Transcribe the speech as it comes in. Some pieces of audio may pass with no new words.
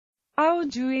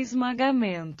Áudio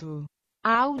esmagamento.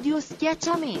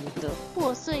 Audio-schiacciamento.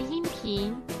 破碎音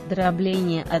频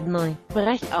Дробление одной.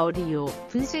 Brechaudio.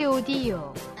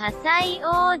 Physaudio. 多彩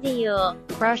オーディオ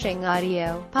Crushing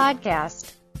Audio.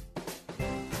 Podcast.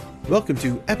 Welcome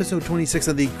to episode 26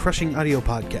 of the Crushing Audio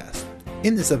Podcast.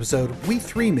 In this episode, we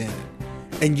three-man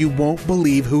it, and you won't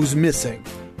believe who's missing.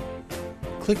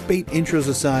 Clickbait intros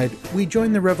aside, we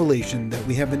join the revelation that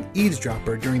we have an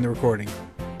eavesdropper during the recording,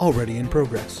 already in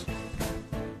progress.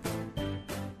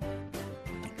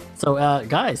 So,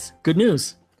 guys, good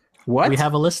news. What? We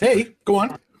have a listener. Hey, go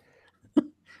on.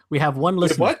 We have one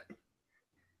listener.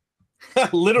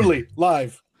 What? Literally,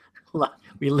 live.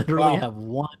 We literally Wow. have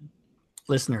one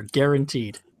listener,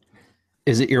 guaranteed.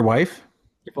 Is it your wife?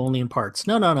 If only in parts.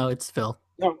 No, it's Phil.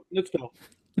 No, it's Phil.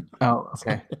 Oh,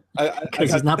 okay. I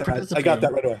He's not I got participating.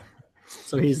 that right away.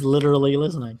 So he's literally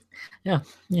listening. Yeah.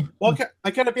 Well, I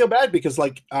kind of feel bad because,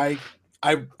 like, I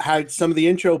had some of the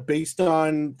intro based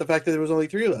on the fact that there was only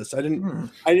three of us. I didn't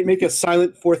make a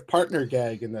silent fourth partner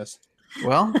gag in this.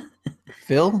 Well,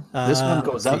 Phil, this one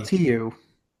goes let's out see. to you.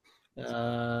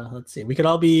 Let's see. We could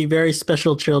all be very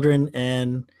special children,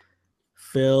 and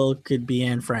Phil could be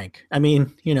Anne Frank. I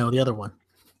mean, the other one.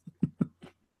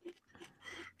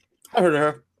 I heard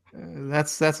her.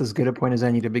 That's as good a point as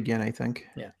any to begin, I think.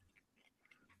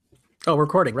 Oh, we're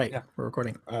recording, right? Yeah. We're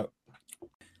recording.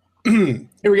 Here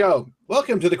we go.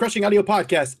 Welcome to the Crushing Audio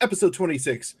Podcast, episode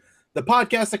 26. The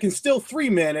podcast that can still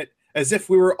three-man it as if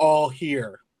we were all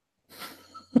here.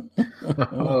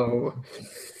 Oh.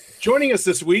 Joining us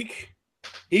this week,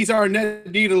 he's our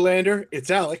Nederlander.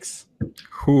 It's Alex.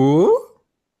 Who?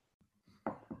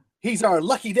 He's our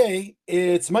lucky day.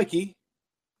 It's Mikey.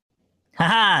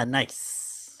 Haha,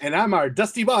 nice. And I'm our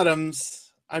Dusty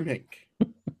Bottoms. I'm Hank.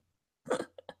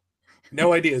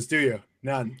 No ideas, do you?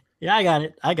 None. Yeah, I got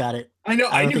it. I know.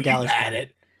 I I don't knew think you Alex had got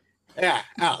it. Yeah,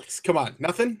 Alex, come on.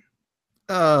 Nothing?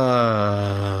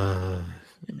 The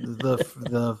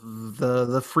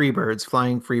Freebirds,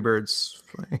 flying Freebirds.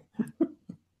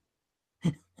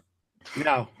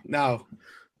 No.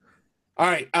 All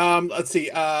right. Let's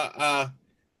see.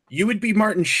 You would be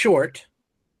Martin Short.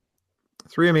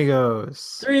 Three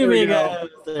Amigos. Three we amigos.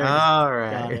 There. All Got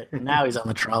right. it. Now he's on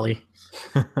the trolley.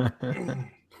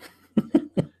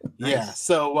 Yeah.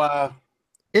 So.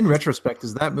 In retrospect,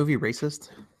 is that movie racist?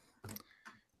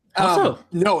 How so?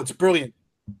 No, it's brilliant.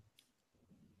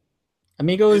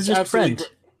 Amigo is It's just absolutely friend.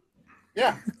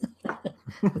 Yeah.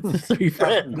 The three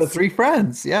friends. The three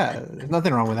friends. Yeah, there's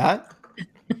nothing wrong with that.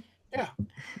 Yeah.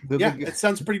 The- Yeah. the- It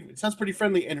sounds pretty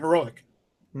friendly and heroic.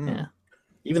 Yeah.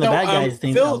 Even the So, bad guys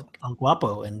think Phil- El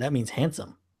Guapo, and that means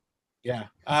handsome. Yeah.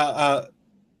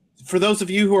 For those of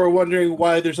you who are wondering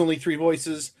why there's only three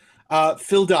voices,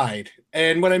 Phil died.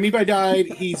 And what I mean by died,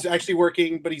 he's actually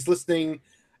working, but he's listening.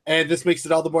 And this makes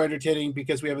it all the more entertaining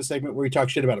because we have a segment where we talk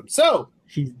shit about him. So,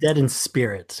 He's dead in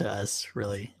spirit, is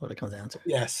really what it comes down to.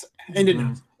 yes. And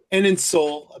in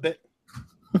soul a bit.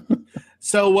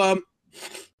 So,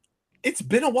 it's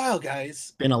been a while,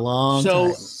 guys. Been a long So-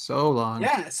 time. So long.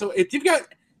 Yeah. So if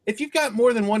you've got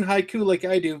more than one haiku like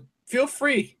I do, feel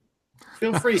free.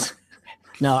 Feel free.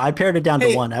 No, I pared it down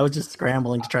Hey. to one. I was just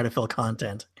scrambling to try to fill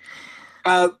content.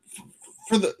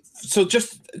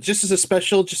 Just as a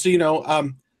special, just so you know,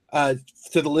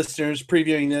 to the listeners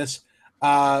previewing this,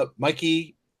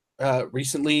 Mikey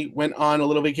recently went on a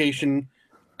little vacation,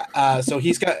 so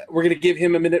we're going to give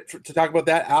him a minute to talk about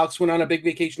that. Alex went on a big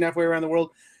vacation halfway around the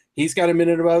world. He's got a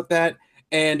minute about that,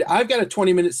 and I've got a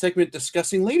 20-minute segment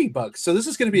discussing ladybugs. So this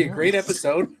is going to be a great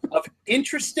episode of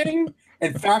interesting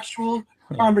and factual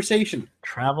conversation.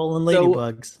 Travel and So-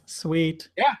 ladybugs. Sweet.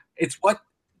 Yeah, it's what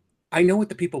I know what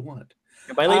the people want.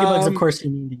 And by ladybugs, Um, of course,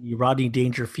 you mean the Rodney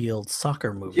Dangerfield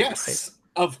soccer movie. Yes,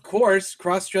 of course,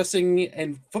 cross-dressing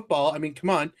and football. I mean, come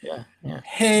on. Right? Yeah.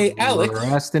 Hey, Alex.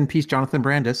 Rest in peace, Jonathan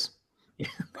Brandis.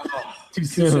 Oh, Too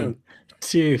soon.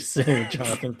 Too soon,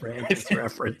 Jonathan Brandis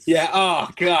reference. Yeah. Oh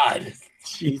God.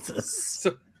 Jesus.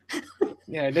 So,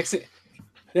 yeah. Next.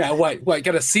 Yeah. What?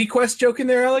 Got a Sequest joke in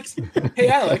there, Alex? Hey,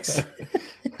 Alex.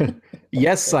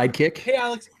 Yes, sidekick. Hey,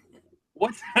 Alex.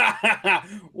 What's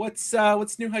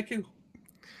new haiku?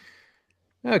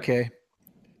 Okay.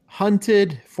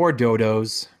 Hunted for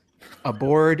dodos,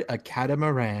 aboard a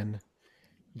catamaran,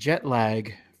 jet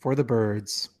lag for the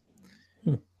birds.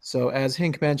 So as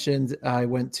Hank mentioned, I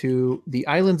went to the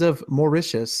island of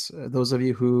Mauritius. Those of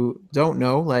you who don't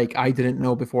know, like I didn't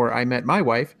know before I met my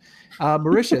wife,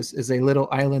 Mauritius is a little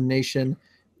island nation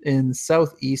in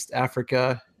Southeast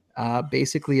Africa,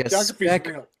 basically a Geography's speck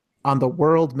real. on the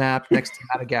world map next to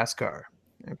Madagascar.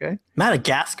 Okay.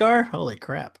 Madagascar? Holy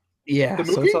crap. Yeah, The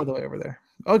so movie? it's all the way over there.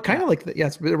 Oh, kind of like the,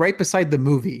 yes, right beside the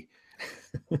movie.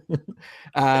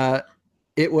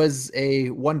 It was a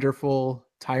wonderful,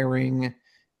 tiring,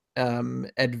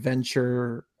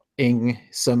 adventuring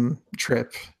some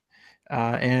trip.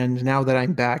 And now that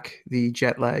I'm back, the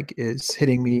jet lag is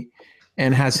hitting me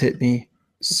and has hit me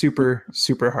super,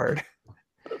 super hard.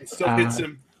 It still hits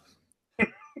him.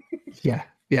 Yeah.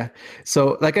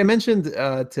 So like I mentioned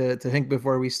to Hank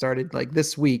before we started, like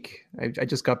this week, I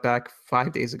just got back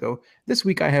 5 days ago. This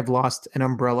week I have lost an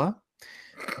umbrella,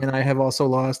 and I have also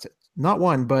lost not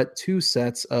one, but 2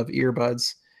 sets of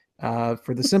earbuds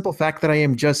for the simple fact that I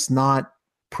am just not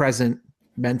present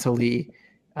mentally.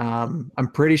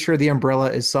 I'm pretty sure the umbrella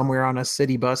is somewhere on a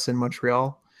city bus in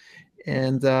Montreal,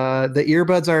 and the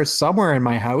earbuds are somewhere in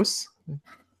my house,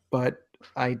 but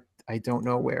I don't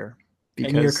know where.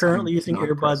 And you're currently using not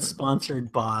earbuds present.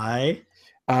 sponsored by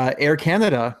Air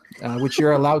Canada, which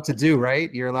you're allowed to do,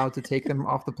 right? You're allowed to take them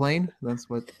off the plane. That's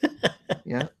what.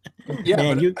 Yeah. Yeah,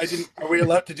 Man, but I didn't. Are we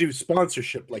allowed to do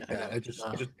sponsorship like that? I just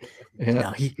Yeah.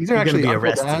 No, These you're are gonna actually be Uncle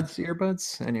arrested. Dad's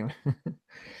earbuds. Anyway.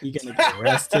 you're gonna get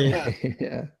arrested.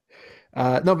 Yeah.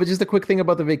 No, but just a quick thing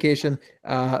about the vacation.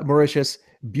 Mauritius,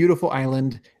 beautiful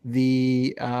island.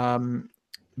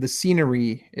 The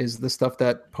scenery is the stuff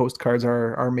that postcards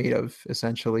are made of,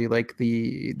 essentially, like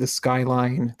the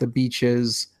skyline, the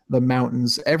beaches, the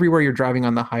mountains. Everywhere you're driving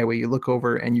on the highway, you look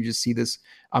over and you just see this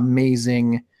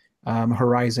amazing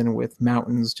horizon with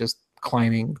mountains just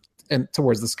climbing and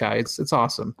towards the sky. It's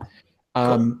awesome.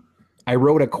 I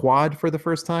rode a quad for the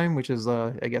first time, which is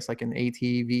I guess like an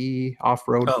ATV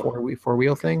off-road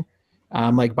four-wheel thing,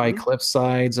 like by cliff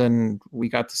sides, and we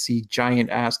got to see giant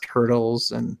ass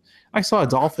turtles, and I saw a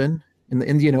dolphin in the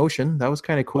Indian Ocean. That was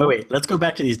kind of cool. Wait, let's go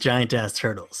back to these giant ass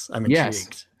turtles. I'm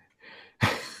intrigued.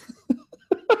 Yes.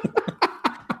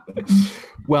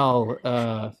 Well,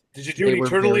 did you do any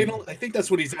turtle anal? I think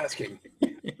that's what he's asking.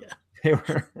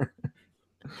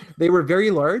 They were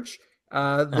very large.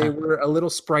 They were a little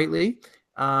sprightly.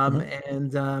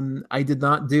 And I did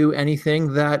not do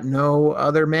anything that no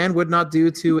other man would not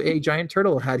do to a giant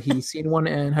turtle had he seen one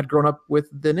and had grown up with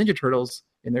the Ninja Turtles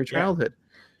in their childhood.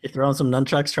 You throw on some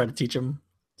nunchucks, try to teach them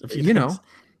a few You things. know.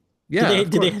 Yeah.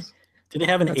 Did they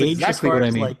have an That's age exactly as far what I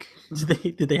as mean. like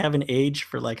did they have an age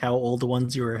for like how old the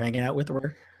ones you were hanging out with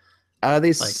were? At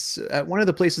one of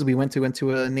the places we went to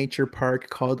a nature park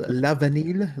called La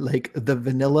Vanille, like the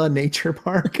vanilla nature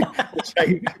park, which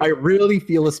I really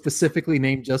feel is specifically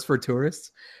named just for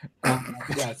tourists.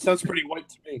 Yeah, it sounds pretty white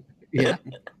to me. Yeah.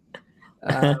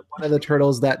 One of the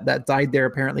turtles that died there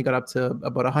apparently got up to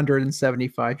about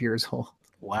 175 years old.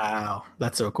 Wow,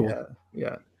 that's so cool.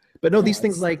 Yeah. But no, these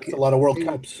things like It's a lot of World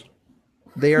Cups.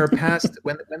 they are past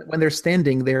when they're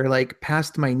standing, they're like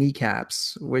past my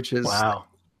kneecaps, which is Wow.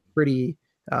 pretty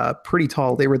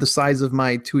tall. They were the size of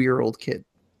my 2-year-old kid.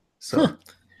 So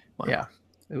Wow. yeah,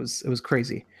 it was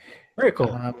crazy. Very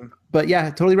cool. But yeah,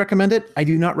 totally recommend it. I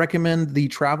do not recommend the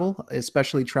travel,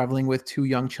 especially traveling with 2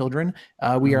 young children.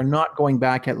 We are not going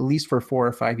back at least for 4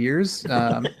 or 5 years.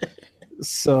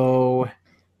 So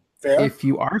Fair. if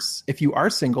you are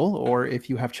single, or if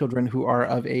you have children who are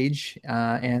of age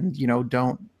and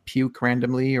don't puke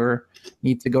randomly or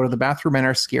need to go to the bathroom and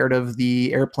are scared of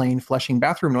the airplane flushing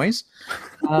bathroom noise,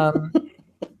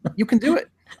 you can do it.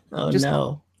 Oh just-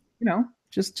 no.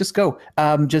 Just go.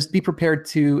 Just be prepared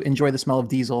to enjoy the smell of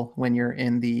diesel when you're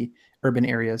in the urban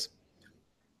areas.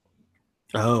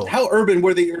 Oh. How urban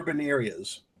were the urban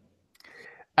areas?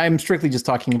 I'm strictly just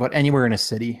talking about anywhere in a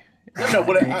city. No,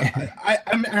 but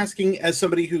I'm asking as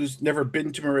somebody who's never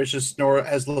been to Mauritius nor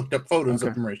has looked up photos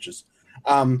of Mauritius.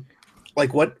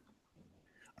 Like what?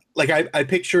 Like I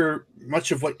picture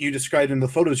much of what you described in the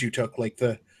photos you took, like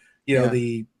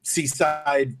the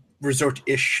seaside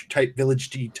resort-ish type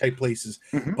village-y type places.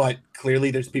 Mhm. But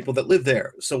clearly there's people that live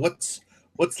there. So what's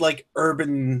like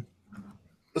urban?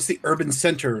 What's the urban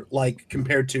center like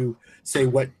compared to, say,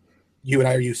 what you and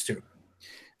I are used to?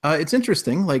 It's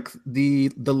interesting. Like the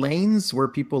lanes where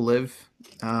people live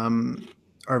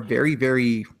are very,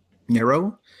 very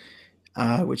narrow,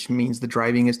 which means the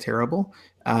driving is terrible.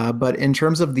 But in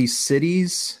terms of the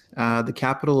cities, the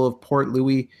capital of Port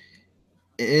Louis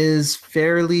is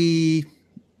fairly.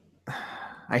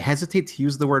 I hesitate to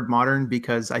use the word modern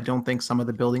because I don't think some of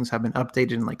the buildings have been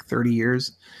updated in like 30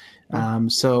 years.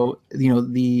 So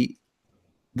the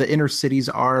inner cities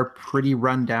are pretty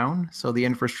run down, so the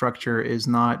infrastructure is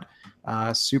not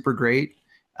super great.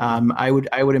 I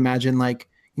would imagine like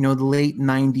the late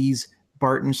 90s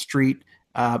Barton Street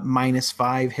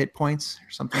 -5 hit points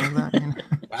or something like that.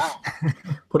 Wow.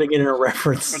 Putting it in a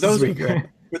reference. For those this of week, right?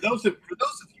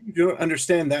 you who don't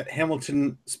understand that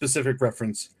Hamilton specific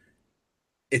reference,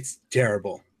 it's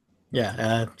terrible.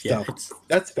 Yeah, So,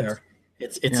 that's fair.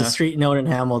 It's Yeah. a street known in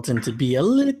Hamilton to be a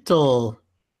little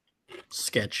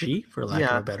sketchy, for lack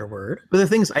Yeah. of a better word. But the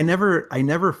thing is, I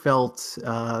never felt,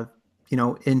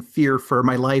 in fear for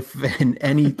my life at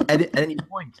any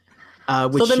point. So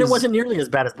then it is- wasn't nearly as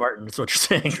bad as Barton. That's what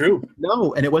you're saying. True.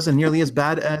 No, and it wasn't nearly as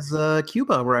bad as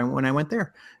Cuba, when I went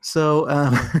there. So,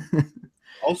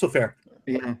 Also fair.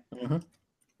 yeah. Mhm.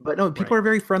 But no, people are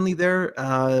very friendly there.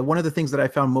 One of the things that I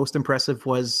found most impressive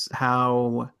was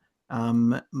how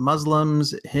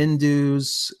Muslims,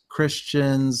 Hindus,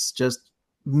 Christians just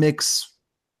mix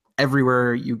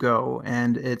everywhere you go,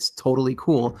 and it's totally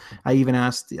cool. I even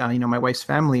asked, my wife's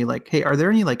family, like, "Hey, are there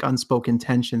any like unspoken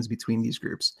tensions between these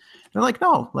groups?" They're like,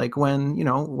 "No. Like when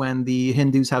the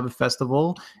Hindus have a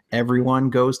festival, everyone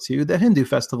goes to the Hindu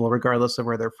festival, regardless of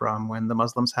where they're from. When the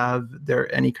Muslims have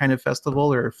any kind of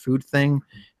festival or food thing,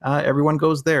 everyone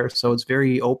goes there. So it's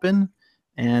very open."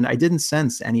 And I didn't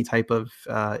sense any type of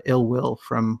ill will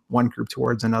from one group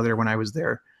towards another when I was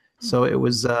there. So it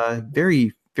was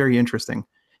very, very interesting.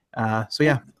 So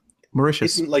yeah,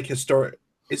 Mauritius.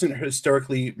 Isn't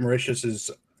historically Mauritius is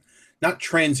not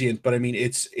transient, but I mean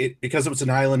because it was an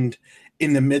island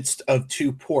in the midst of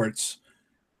two ports.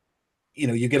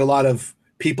 You get a lot of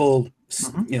people,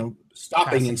 stopping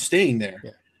Passing. and staying there.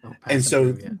 Yeah. Oh, And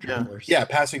so- travelers. Yeah,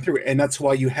 passing through, and that's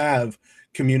why you have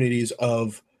communities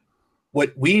of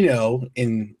what we know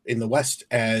in the West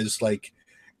as like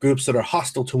groups that are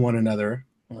hostile to one another.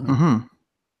 Hmm.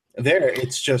 There,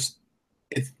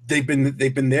 they've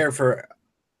been there for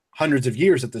hundreds of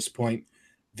years at this point.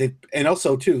 And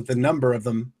also too, the number of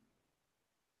them.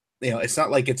 It's not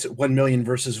like it's 1 million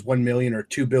versus 1 million or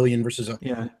 2 billion versus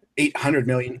Yeah. 800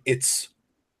 million. It's,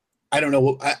 I don't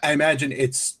know. I imagine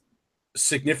it's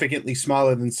significantly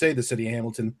smaller than, say, the city of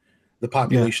Hamilton, the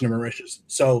population of Mauritius.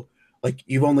 So, like,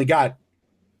 you've only got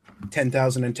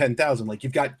 10,000 and 10,000. Like,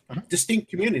 you've got distinct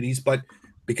communities, but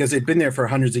because they've been there for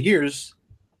hundreds of years,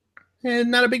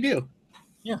 not a big deal.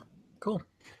 Cool.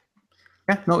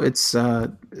 Yeah, no, it's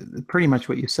pretty much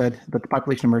what you said. But the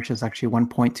population of Mauritius is actually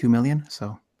 1.2 million.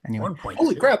 So anyway, 1.2.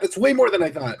 Holy crap, that's way more than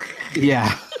I thought.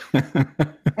 yeah,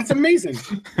 That's amazing.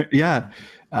 yeah.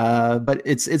 But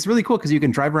it's really cool because you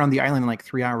can drive around the island in like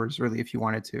 3 hours, really, if you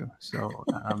wanted to. So,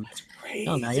 Crazy.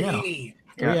 Oh, now you know. 3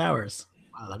 Yeah. hours.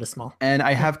 Wow, that is small. and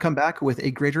I have come back with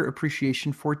a greater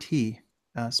appreciation for tea,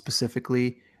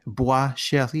 specifically Bois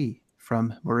Chéri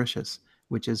from Mauritius,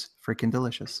 which is freaking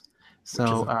delicious. So,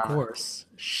 Which is, of course,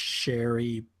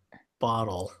 sherry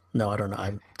bottle. No, I don't know.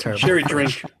 I'm terrible. Sherry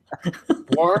drink.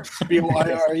 Boire,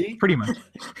 B-O-I-R-E. pretty much.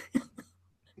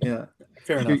 Yeah.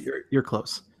 Fair You're, enough. you're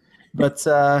close. But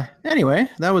anyway,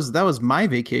 that was my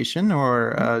vacation,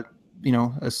 or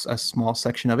a small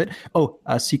section of it. Oh,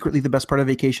 secretly the best part of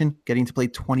vacation, getting to play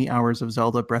 20 hours of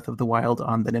Zelda Breath of the Wild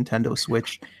on the Nintendo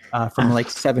Switch from like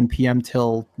 7 p.m.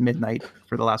 till midnight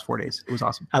for the last 4 days. It was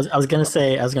awesome. I was gonna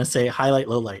say highlight,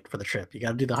 low light for the trip. You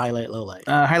got to do the highlight, low light.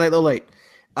 Highlight, low light.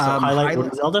 So highlight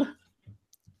with Zelda.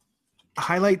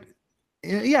 Highlight.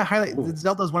 Yeah, highlight.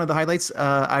 Zelda is one of the highlights.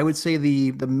 I would say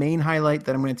the main highlight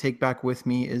that I'm going to take back with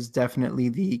me is definitely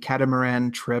the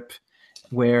catamaran trip,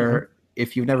 where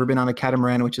if you've never been on a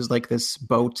catamaran, which is like this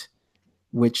boat,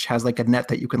 which has like a net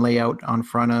that you can lay out on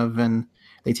front of, and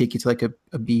they take you to like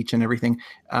a beach and everything.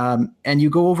 And you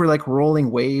go over like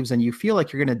rolling waves, and you feel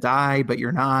like you're going to die, but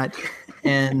you're not.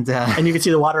 And And you can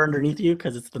see the water underneath you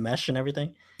because it's the mesh and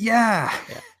everything. yeah,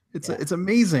 Yeah. it's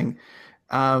amazing.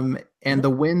 And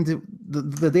the wind,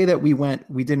 the day that we went,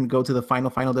 we didn't go to the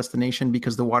final destination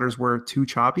because the waters were too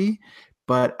choppy.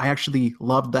 But I actually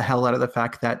loved the hell out of the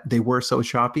fact that they were so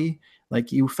choppy.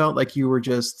 Like you felt like you were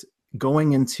just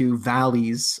going into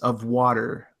valleys of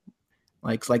water,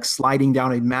 like sliding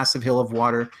down a massive hill of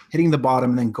water, hitting the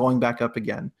bottom, and then going back up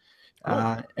again.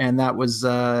 And that was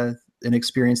an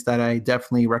experience that I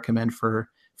definitely recommend for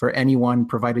anyone,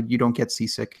 provided you don't get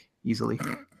seasick easily.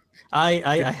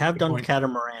 I have done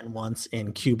catamaran once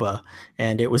in Cuba,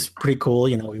 and it was pretty cool.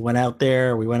 You know, we went out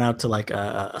there, we went out to like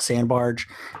a sand barge,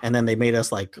 and then they made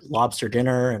us like lobster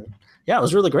dinner, and yeah, it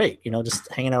was really great. You know, just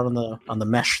hanging out on the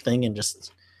mesh thing and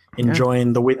just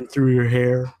enjoying the wind through your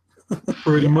hair.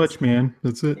 Pretty much, man.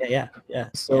 That's it. Yeah.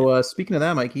 So speaking of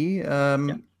that, Mikey,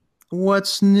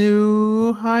 what's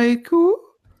new, haiku?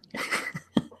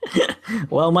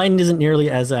 Well, mine isn't nearly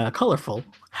as colorful.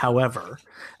 However,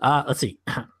 let's see.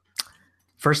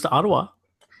 First to Ottawa,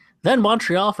 then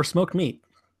Montreal for smoked meat,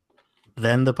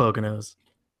 then the Poconos.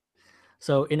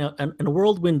 So in a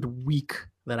whirlwind week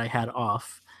that I had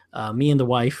off, me and the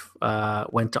wife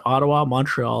went to Ottawa,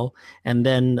 Montreal, and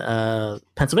then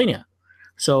Pennsylvania.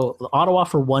 So Ottawa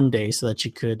for one day, so that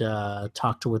she could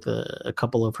talk with a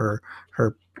couple of her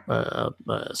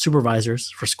supervisors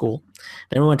for school.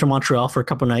 Then we went to Montreal for a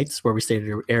couple nights, where we stayed at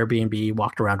an Airbnb,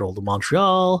 walked around old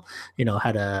Montreal.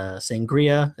 Had a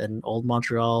sangria in old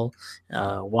Montreal,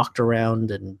 walked around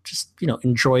and just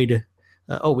enjoyed.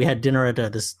 We had dinner at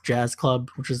this jazz club,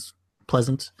 which is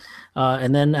pleasant.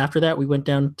 And then after that, we went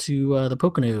down to the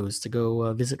Poconos to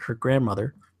go visit her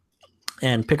grandmother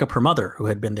and pick up her mother, who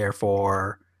had been there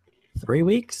for 3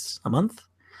 weeks, a month,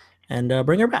 and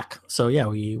bring her back. So yeah,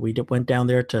 we went down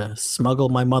there to smuggle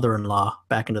my mother-in-law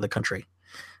back into the country.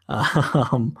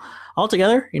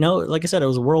 Altogether, like I said, it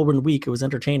was a whirlwind week. It was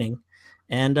entertaining.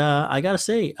 And I got to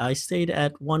say, I stayed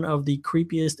at one of the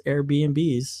creepiest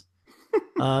Airbnbs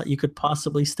you could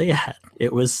possibly stay at.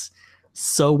 It was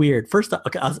so weird. First,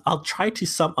 okay, I'll try to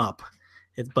sum up.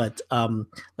 But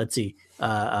let's see.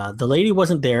 The lady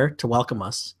wasn't there to welcome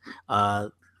us.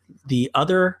 The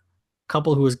other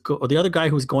couple the other guy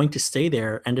who was going to stay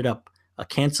there ended up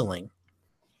canceling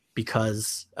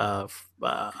because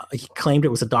he claimed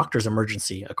it was a doctor's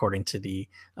emergency, according to the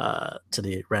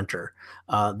renter.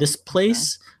 This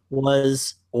place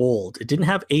was old. It didn't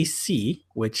have AC,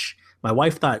 which my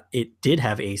wife thought it did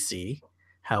have AC.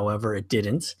 However, it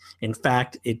didn't. In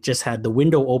fact, it just had the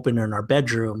window open in our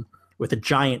bedroom with a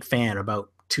giant fan about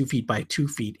 2 feet by 2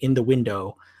 feet in the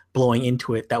window blowing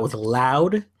into it. That was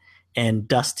loud and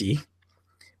dusty.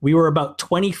 We were about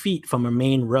 20 feet from a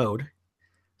main road,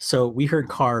 so we heard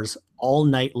cars all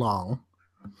night long.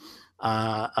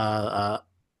 To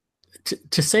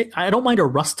say, I don't mind a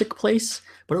rustic place,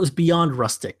 but it was beyond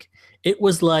rustic. It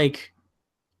was like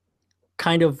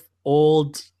kind of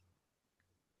old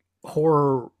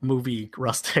horror movie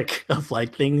rustic, of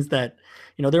like things that,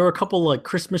 there were a couple like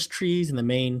Christmas trees in the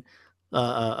main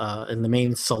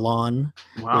salon.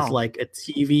 Wow. With like a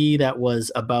TV that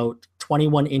was about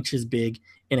 21 inches big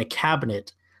in a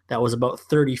cabinet that was about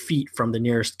 30 feet from the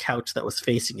nearest couch that was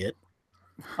facing it.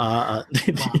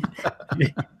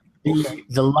 The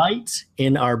light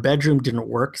in our bedroom didn't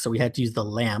work, so we had to use the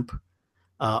lamp.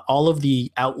 All of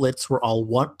the outlets were all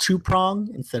 2-prong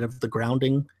instead of the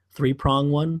grounding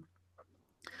 3-prong one.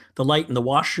 The light in the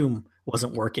washroom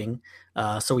wasn't working,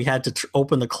 so we had to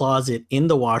open the closet in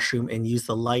the washroom and use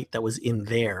the light that was in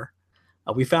there.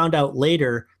 We found out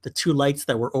later the 2 lights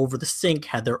that were over the sink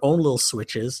had their own little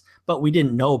switches, but we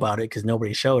didn't know about it because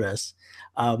nobody showed us.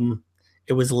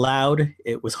 It was loud,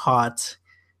 it was hot,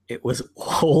 it was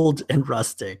old and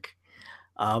rustic.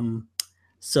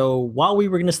 So while we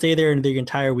were going to stay there the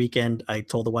entire weekend, I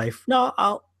told the wife, "No,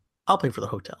 I'll pay for the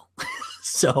hotel."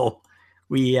 So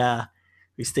we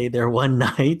stayed there one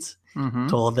night. Mm-hmm.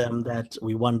 Told them that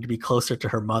we wanted to be closer to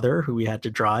her mother, who we had to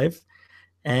drive,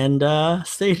 and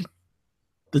stayed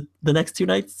the next 2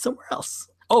 nights somewhere else.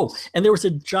 Oh, and there was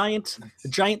a giant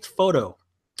photo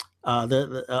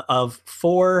of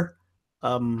 4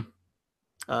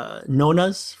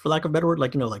 nonas, for lack of a better word,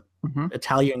 like Mm-hmm.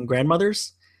 Italian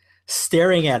grandmothers,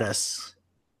 staring at us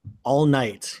all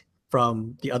night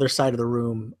from the other side of the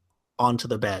room onto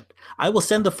the bed. I will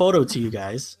send the photo to you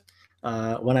guys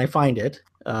when I find it.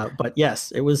 But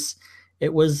yes, it was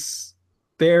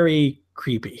very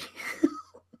creepy.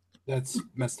 That's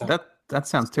messed up. That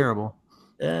sounds terrible.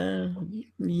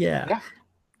 Yeah.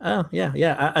 Oh,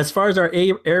 yeah. As far as our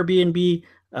Airbnb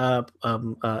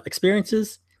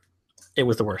experiences, it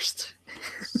was the worst.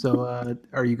 So,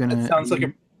 are you gonna? That sounds like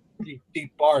a pretty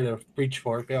deep bar to reach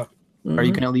for. Yeah. Are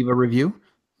you gonna leave a review?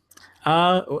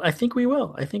 I think we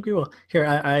will. Here,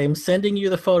 I am sending you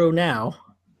the photo now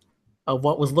of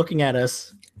what was looking at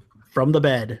us from the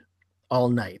bed all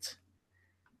night.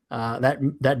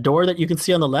 That door that you can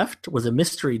see on the left was a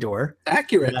mystery door.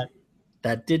 Accurate.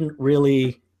 That didn't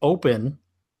really open.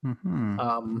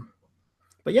 Mm-hmm.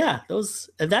 But yeah,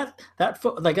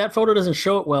 that photo doesn't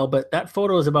show it well, but that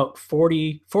photo is about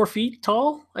 44 feet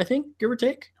tall, I think, give or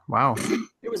take. Wow.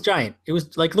 It was giant. It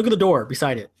was like, look at the door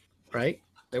beside it, right?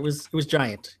 It was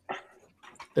giant.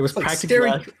 There was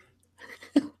practically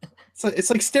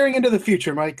it's like staring into the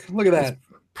future, Mike. Look at that.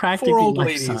 Practically 4 old life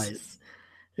ladies. size.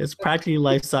 It was practically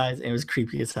life size, and it was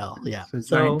creepy as hell. Yeah.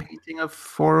 So, giant painting of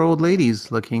 4 old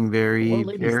ladies looking very,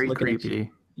 very creepy.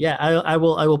 Yeah, I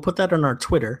will put that on our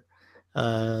Twitter.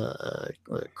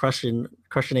 Crushing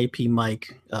AP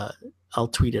Mike. I'll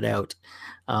tweet it out.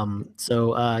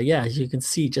 Yeah, as you can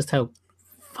see just how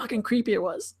fucking creepy it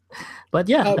was. But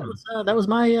yeah, that was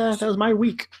my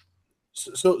week.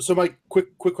 So my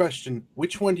quick question: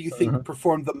 which one do you think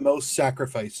performed the most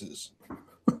sacrifices?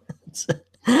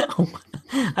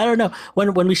 I don't know.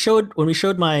 When we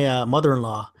showed my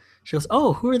mother-in-law, she goes,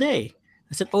 "Oh, who are they?"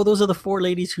 I said, "Oh, those are the 4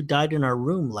 ladies who died in our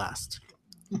room last."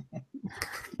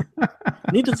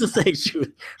 Needless to say,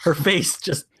 her face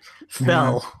just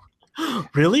fell.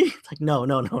 Really? It's like, no,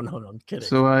 I'm kidding.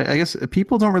 So I guess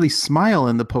people don't really smile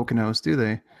in the Poconos, do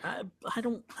they? I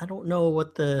don't know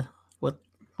what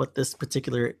this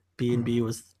particular B&B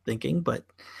was thinking, but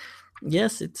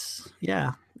yes, it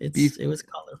was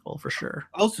colorful for sure.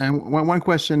 Also, And one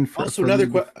question for another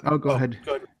you. question. Oh, go ahead.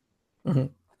 Mm-hmm.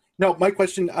 No, my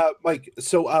question, Mike.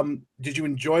 So, did you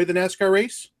enjoy the NASCAR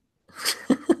race?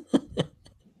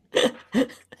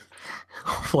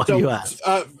 Why do you ask?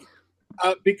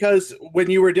 Because when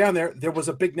you were down there, there was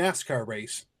a big NASCAR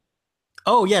race.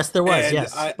 Oh yes, there was. And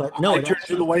yes, but no. I turned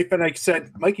to the wife and I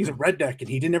said, "Mikey's a redneck, and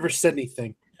he didn't ever said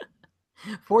anything."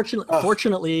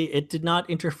 Fortunately, it did not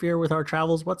interfere with our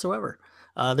travels whatsoever.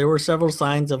 There were several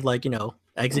signs of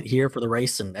exit here for the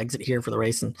race and exit here for the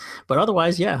race, but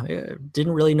otherwise,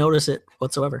 didn't really notice it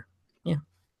whatsoever. Yeah.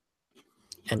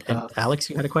 And Alex,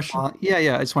 you had a question?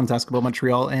 Yeah. I just wanted to ask about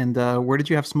Montreal. And where did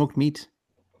you have smoked meat?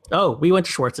 Oh, we went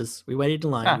to Schwartz's. We waited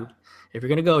in line. If you're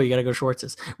going to go, you got to go to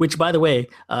Schwartz's. Which, by the way,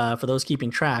 for those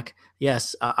keeping track,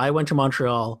 yes, I went to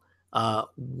Montreal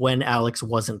when Alex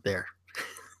wasn't there.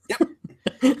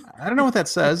 I don't know what that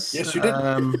says. Yes, you did.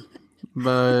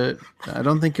 But I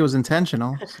don't think it was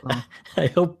intentional. So. I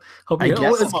hope I you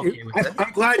guess know. I'm okay with it.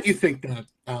 I'm glad you think that,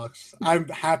 Alex. I'm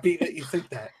happy that you think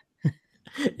that.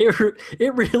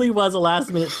 It really was a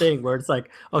last minute thing where it's like,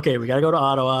 okay, we got to go to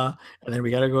Ottawa and then we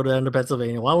got to go to the end of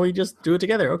Pennsylvania. Why don't we just do it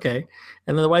together? Okay.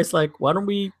 And then the wife's like, why don't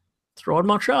we throw in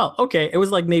Montreal? Okay. It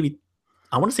was like maybe,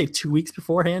 I want to say 2 weeks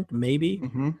beforehand, maybe.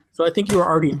 Mm-hmm. So I think you were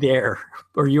already there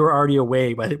or you were already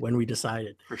away when we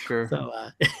decided. For sure. So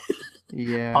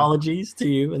yeah. apologies to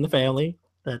you and the family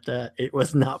that it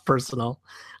was not personal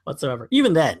whatsoever.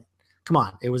 Even then, come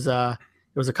on, it was a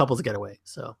couple's getaway.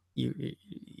 So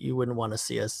you wouldn't want to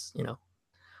see us,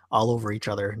 all over each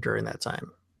other during that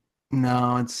time.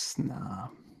 No.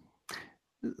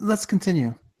 Let's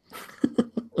continue.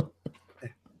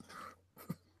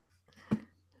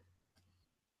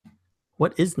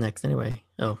 What is next anyway?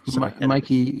 Oh, sorry.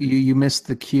 Mikey, you missed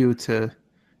the cue to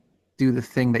do the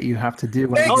thing that you have to do.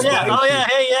 Thanks,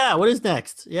 Hey, yeah. What is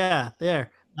next? Yeah,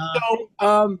 there.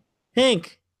 So,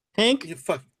 Hank, you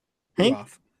fuck. Hank, Screw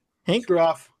off. Hank. Screw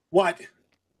off. What?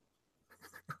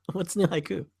 What's new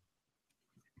haiku?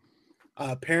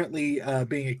 Apparently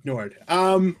being ignored.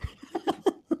 I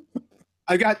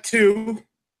got two.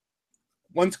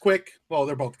 One's quick. Well,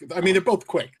 they're both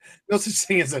quick. No such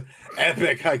thing as an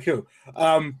epic haiku.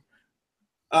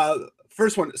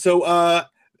 First one. So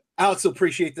Alex will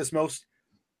appreciate this most.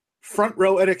 Front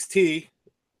Row NXT.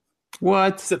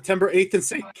 What? September 8th in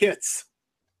St. Kitts.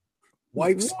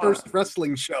 Wife's first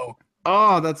wrestling show.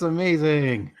 Oh, that's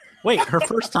amazing. Wait, her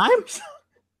first time?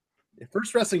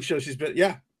 First wrestling show she's been.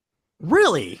 Yeah.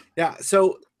 Really? Yeah.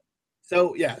 So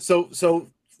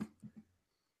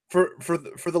for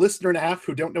the listener and a half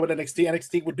who don't know what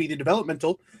NXT would be the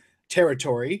developmental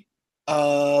territory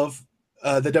of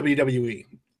the WWE,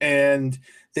 and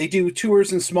they do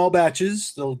tours in small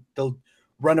batches. They'll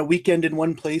run a weekend in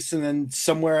one place and then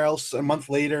somewhere else a month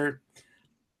later.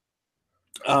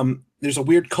 There's a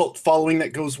weird cult following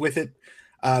that goes with it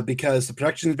because the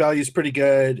production value is pretty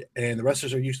good and the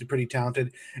wrestlers are usually pretty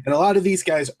talented, and a lot of these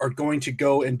guys are going to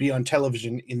go and be on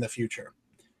television in the future.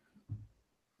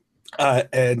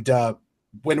 And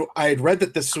when I had read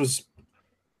that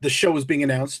the show was being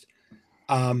announced,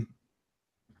 the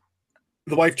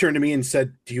wife turned to me and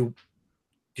said, "Do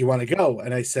you want to go?"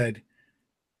 And I said,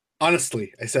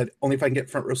 honestly, only if I can get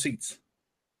front row seats,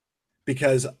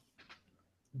 because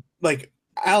like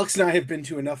Alex and I have been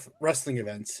to enough wrestling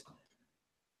events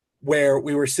where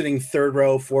we were sitting third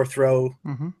row, fourth row,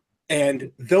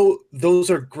 and though those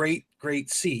are great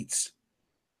seats,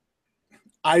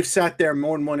 I've sat there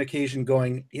more than one occasion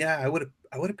going, yeah, I would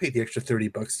have paid the extra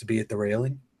 $30 to be at the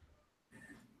railing.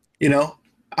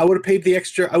 I would have paid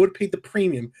the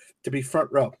premium to be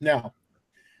front row. Now,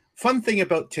 fun thing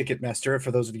about Ticketmaster, for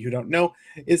those of you who don't know,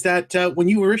 is that when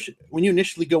you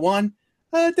initially go on,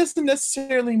 it doesn't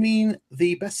necessarily mean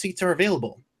the best seats are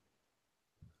available.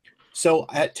 So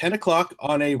at 10 o'clock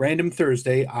on a random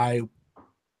Thursday, I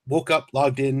woke up,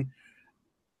 logged in,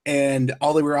 and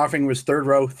all they were offering was third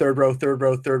row.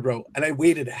 And I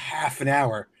waited a half an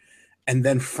hour, and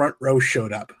then front row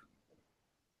showed up.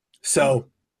 So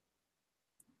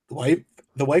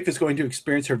the wife is going to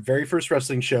experience her very first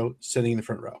wrestling show sitting in the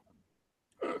front row.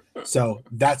 So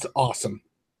that's awesome.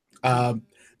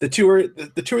 The tour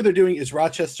they're doing is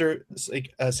Rochester,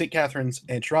 St. Catharines,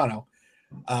 and Toronto.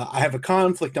 I have a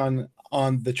conflict on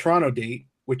the Toronto date,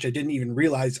 which I didn't even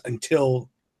realize until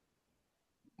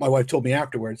my wife told me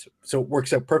afterwards. So it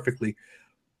works out perfectly.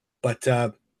 But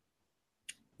the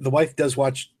wife does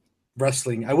watch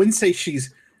wrestling. I wouldn't say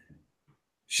she's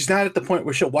not at the point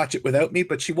where she'll watch it without me,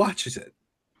 but she watches it,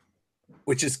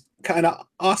 which is kind of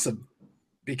awesome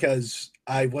because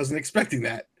I wasn't expecting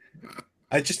that.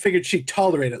 I just figured she'd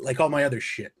tolerate it like all my other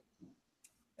shit.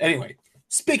 Anyway,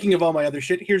 speaking of all my other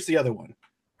shit, here's the other one.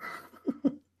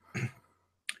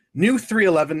 New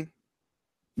 311,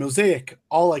 Mosaic,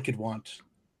 All I Could Want,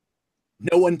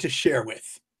 No One to Share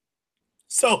With.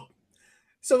 So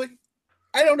like,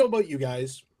 I don't know about you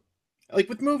guys. Like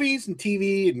with movies and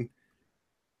TV and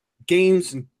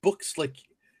games and books, like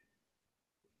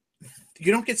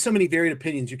you don't get so many varied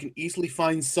opinions. You can easily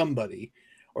find somebody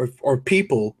or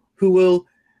people who will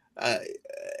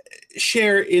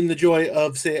share in the joy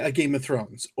of, say, a Game of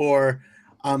Thrones or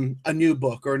a new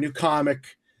book or a new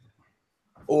comic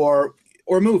or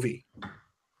movie.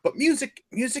 But music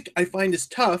I find is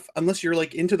tough unless you're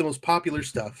like into the most popular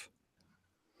stuff.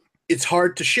 It's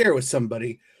hard to share with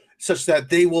somebody such that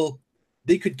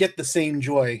they could get the same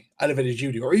joy out of it as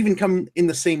you do, or even come in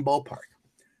the same ballpark.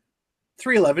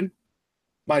 311,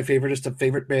 my favoriteest of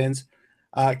favorite bands,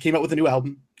 came out with a new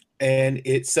album, and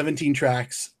it's 17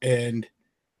 tracks, and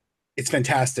it's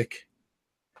fantastic.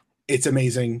 It's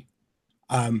amazing.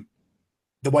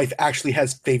 The wife actually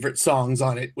has favorite songs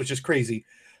on it, which is crazy.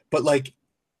 But like,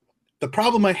 the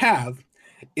problem I have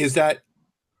is that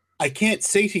I can't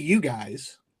say to you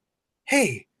guys,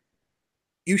 hey,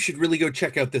 you should really go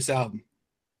check out this album.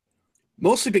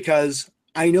 Mostly because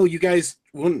I know you guys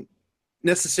wouldn't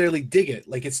necessarily dig it.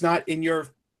 Like, it's not in your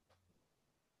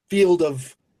field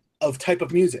of type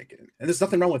of music. And there's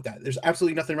nothing wrong with that. There's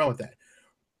absolutely nothing wrong with that.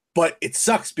 But it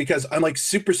sucks because I'm like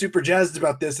super, super jazzed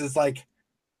about this. It's like,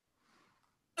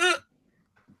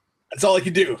 that's all I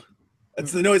can do.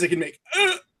 That's the noise I can make.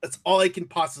 That's all I can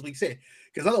possibly say.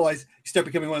 Because otherwise, you start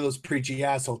becoming one of those preachy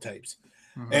asshole types.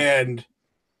 Mm-hmm. And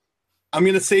I'm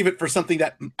going to save it for something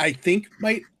that I think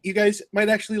you guys might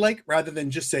actually like, rather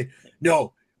than just say,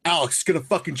 no, Alex, it's going to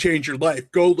fucking change your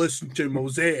life. Go listen to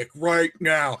Mosaic right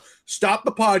now. Stop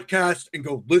the podcast and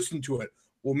go listen to it.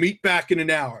 We'll meet back in an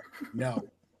hour. No,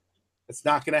 it's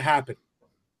not going to happen.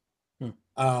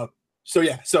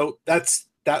 So that's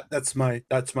my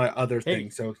other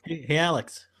thing. So hey,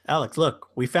 Alex, look,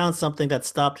 we found something that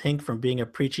stopped Hank from being a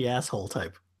preachy asshole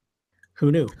type.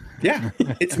 Who knew? Yeah,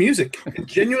 it's music. It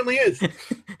genuinely is.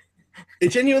 It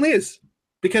genuinely is.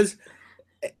 Because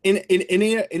in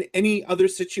any other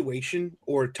situation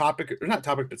or topic, or not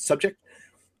topic, but subject,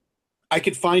 I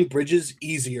could find bridges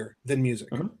easier than music.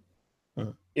 Mm-hmm.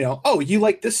 Mm-hmm. You know, oh, you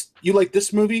like this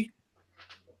movie?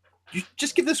 You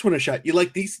just give this one a shot. You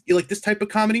like this type of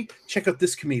comedy? Check out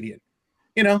this comedian.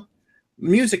 You know,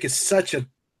 music is such a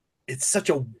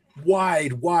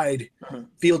wide mm-hmm.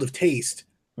 field of taste.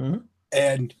 Mm-hmm.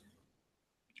 And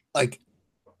like,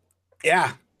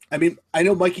 yeah, I mean, I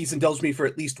know Mikey's indulged me for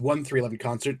at least one 311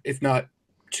 concert, if not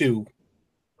two.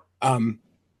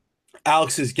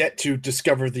 Alex has yet to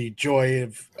discover the joy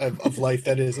of life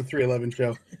that is a 311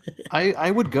 show.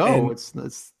 I would go. And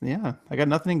it's yeah, I got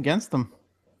nothing against them.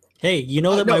 Hey, you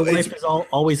know that my wife is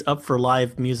always up for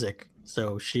live music,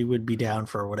 so she would be down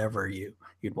for whatever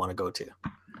you'd want to go to.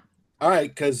 All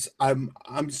right, because I'm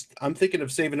thinking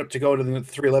of saving up to go to the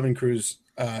 311 cruise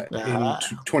in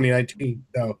 2019.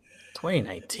 So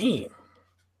 2019.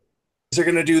 They're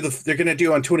gonna do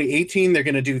on 2018. They're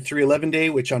gonna do 311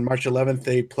 Day, which on March 11th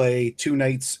they play 2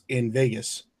 nights in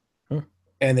Vegas,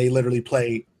 and they literally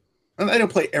play. I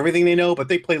don't play everything they know, but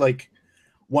they play like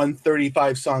one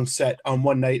 35 song set on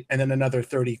one night, and then another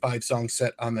 35 song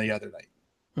set on the other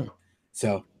night.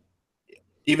 So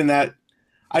even that.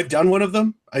 I've done one of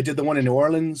them. I did the one in New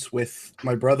Orleans with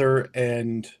my brother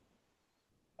and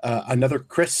another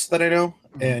Chris that I know,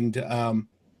 and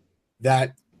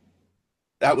that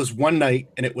was one night,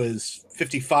 and it was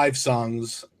 55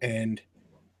 songs, and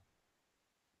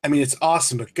I mean it's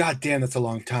awesome, but goddamn, that's a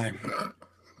long time.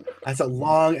 That's a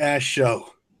long ass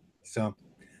show. So,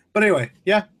 but anyway,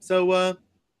 yeah. So,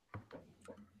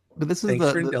 but this is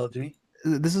thanks for indulging me.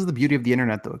 This is the beauty of the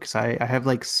internet, though, because I have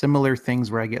like similar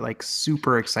things where I get like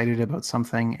super excited about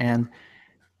something, and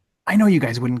I know you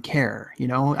guys wouldn't care. You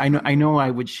know, I know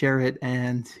I would share it,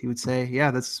 and he would say,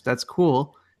 "Yeah, that's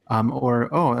cool,"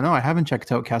 or "Oh no, I haven't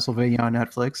checked out Castlevania on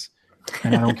Netflix,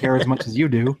 and I don't care as much as you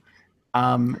do."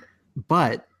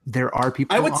 But there are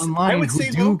people online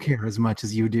who do care as much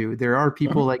as you do. There are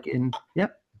people like in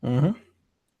yep. Mm-hmm.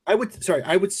 I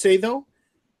would say though,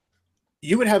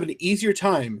 you would have an easier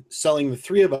time selling the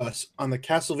three of us on the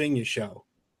Castlevania show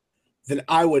than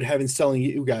I would have in selling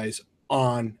you guys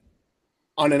on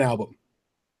an album.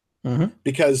 Mm-hmm.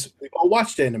 Because we all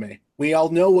watched anime. We all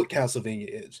know what Castlevania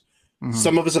is. Mhm.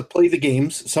 Some of us have played the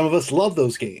games. Some of us love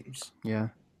those games. Yeah.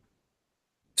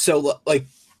 So like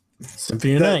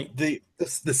Symphony of Night. the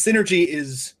synergy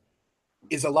is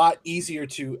a lot easier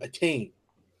to attain.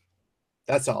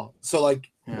 That's all. So like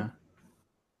Yeah.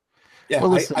 yeah,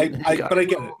 Well, listen, but I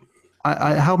get it.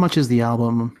 How much is the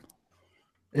album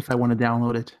if I want to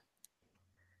download it?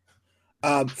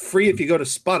 Free if you go to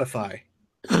Spotify.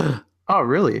 Oh,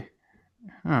 really?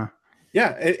 Huh.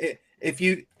 Yeah, if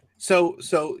you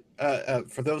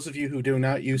for those of you who do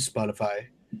not use Spotify,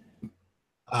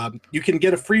 you can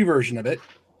get a free version of it.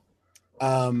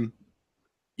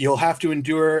 You'll have to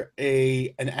endure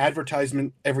an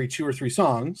advertisement every 2 or 3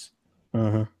 songs,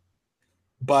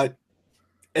 but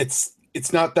it's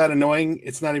not that annoying.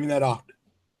 It's not even that often.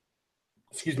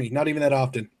 Excuse me, not even that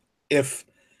often. If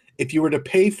you were to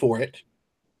pay for it,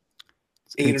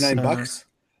 $8 or $9,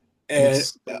 and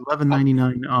It's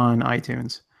 $11.99 on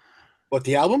iTunes. what,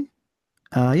 the album?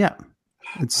 Yeah,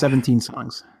 it's 17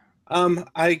 songs.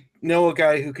 I know a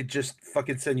guy who could just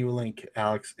fucking send you a link,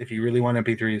 Alex, if you really want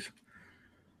MP3s.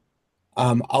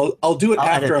 I'll do it I'll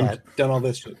after edit I'm that. done all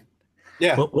this shit.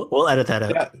 Yeah, We'll edit that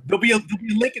out. yeah. There'll be a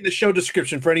link in the show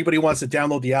description for anybody who wants to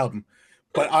download the album.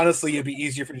 But honestly, it'd be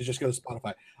easier for you to just go to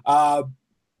Spotify.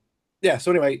 Yeah.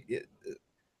 So anyway,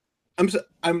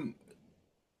 I'm.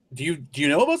 Do you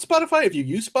know about Spotify? Have you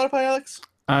used Spotify, Alex?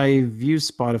 I've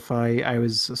used Spotify. I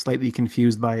was slightly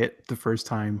confused by it the first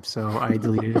time, so I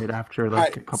deleted it after like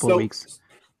Alright, a couple of weeks.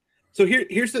 So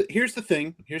here's the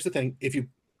thing. Here's the thing. If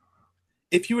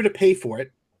you were to pay for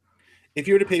it,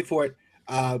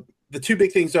 the two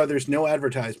big things are there's no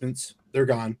advertisements, they're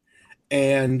gone,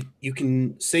 and you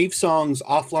can save songs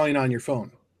offline on your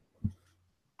phone.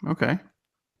 Okay.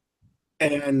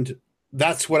 And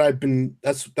that's what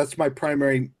that's my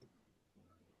primary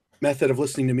method of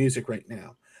listening to music right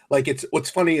now. Like, what's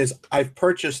funny is I've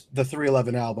purchased the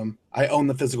 311 album. I own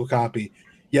the physical copy,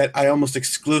 yet I almost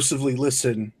exclusively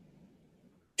listen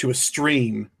to a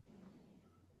stream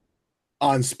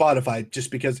on Spotify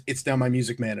just because it's now my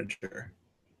music manager.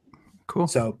 Cool.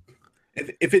 So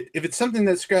if it's something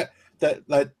that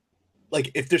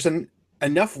like if there's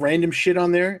enough random shit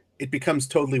on there, it becomes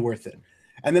totally worth it.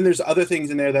 And then there's other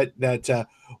things in there that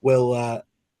will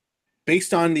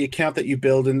based on the account that you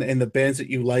build and the bands that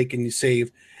you like and you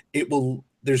save,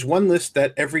 there's one list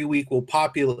that every week will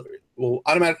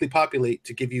automatically populate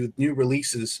to give you new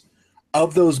releases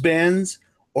of those bands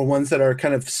or ones that are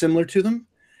kind of similar to them.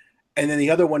 And then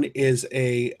the other one is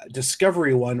a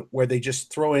discovery one where they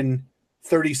just throw in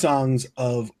 30 songs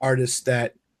of artists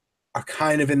that are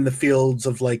kind of in the fields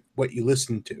of like what you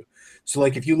listen to. So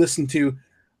like if you listen to,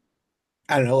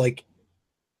 I don't know, like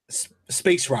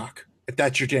space rock, if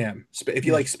that's your jam. If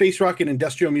you like space rock and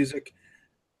industrial music,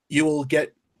 you will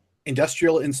get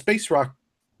industrial and space rock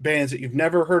bands that you've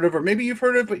never heard of, or maybe you've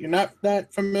heard of, but you're not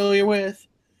that familiar with.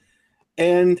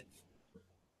 And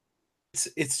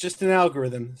it's just an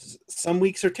algorithm. Some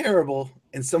weeks are terrible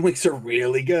and some weeks are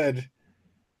really good.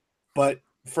 But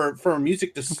for a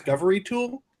music discovery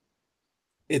tool,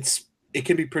 it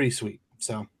can be pretty sweet.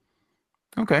 So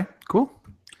Okay, cool.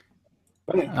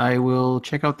 I will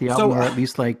check out the album, or at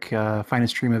least like find a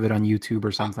stream of it on YouTube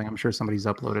or something. I'm sure somebody's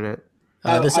uploaded it.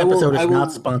 This episode is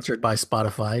not sponsored by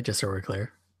Spotify, just so we're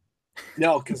clear.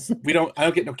 No, because I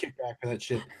don't get no kickback for that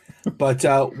shit. But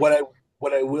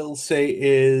what I will say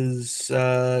is,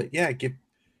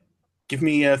 give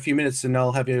me a few minutes and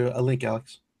I'll have you a link,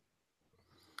 Alex.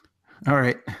 All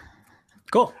right.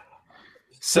 Cool.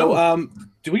 So,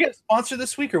 do we get a sponsor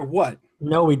this week or what?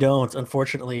 No, we don't,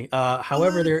 unfortunately.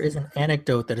 However, there is an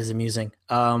anecdote that is amusing.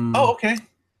 Oh, okay.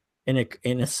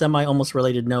 In a semi almost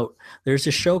related note, there's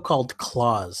a show called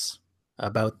Claws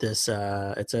about this.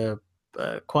 It's a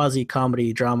quasi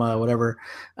comedy drama, whatever,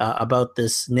 about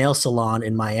this nail salon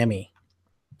in Miami.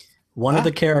 One of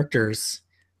the characters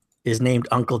is named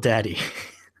Uncle Daddy.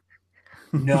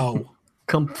 No.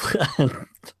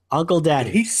 Uncle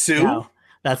Daddy. Did he sue? Now,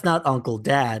 that's not Uncle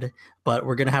Dad, but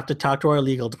we're gonna have to talk to our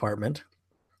legal department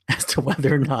as to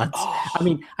whether or not. I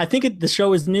mean, I think the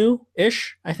show is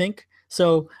new-ish. I think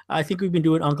so. I think we've been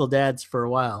doing Uncle Dads for a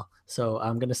while. So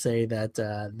I'm gonna say that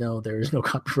no, there is no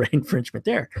copyright infringement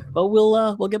there. But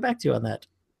we'll get back to you on that.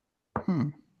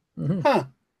 Mm-hmm. Huh.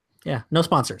 Yeah, no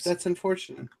sponsors. That's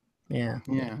unfortunate. Yeah.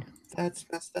 That's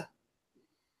messed up.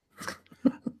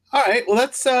 All right. Well,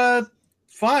 that's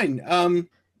fine.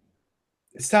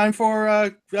 It's time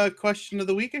for question of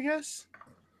the week, I guess.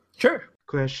 Sure.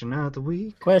 Question of the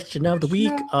week. Question of the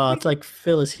week. Oh, it's like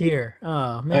Phil is here.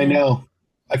 Oh man. I know.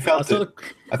 I felt it.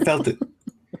 I felt it.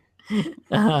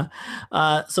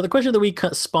 So the question of the week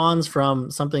spawns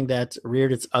from something that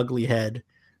reared its ugly head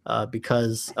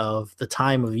because of the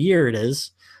time of year it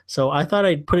is. So I thought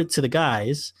I'd put it to the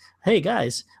guys. Hey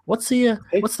guys, what's the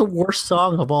worst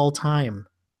song of all time?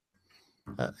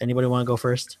 Anybody want to go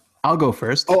first? I'll go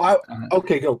first.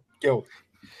 Okay, go.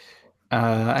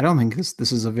 I don't think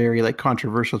this is a very like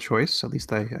controversial choice. At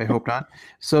least I hope not.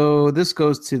 So this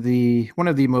goes to one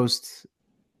of the most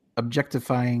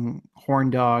objectifying horn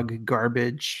dog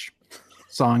garbage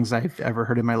songs I've ever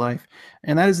heard in my life,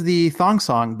 and that is the Thong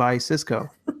Song by Cisco.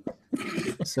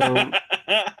 So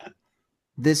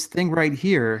this thing right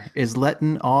here is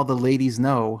letting all the ladies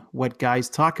know what guys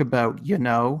talk about,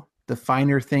 the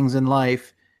finer things in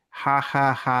life. Ha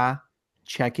ha ha.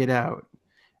 Check it out.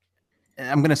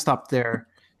 I'm going to stop there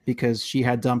because she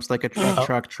had dumps like a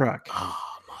truck. Oh,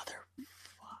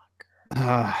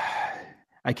 motherfucker.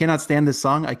 I cannot stand this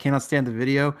song. I cannot stand the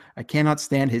video. I cannot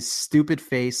stand his stupid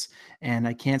face. And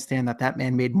I can't stand that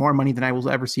man made more money than I will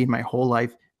ever see in my whole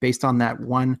life based on that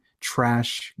one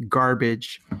trash,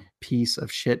 garbage piece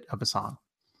of shit of a song.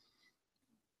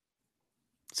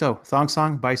 So, Thong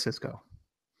Song by Cisco.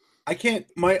 I can't.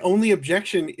 My only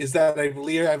objection is that I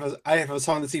believe I have a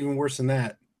song that's even worse than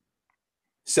that.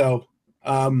 So,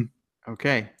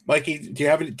 okay, Mikey, do you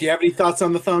have any thoughts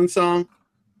on the Thong Song?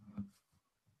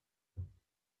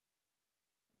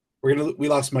 We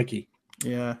lost Mikey.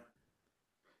 Yeah,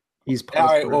 he's all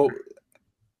right. Well,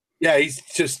 yeah, he's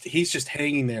just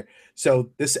hanging there.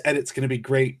 So this edit's going to be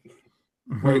great.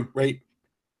 Mm-hmm.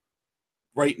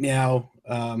 Right now.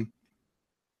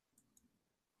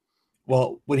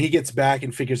 Well, when he gets back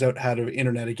and figures out how to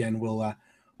internet again, we'll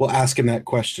ask him that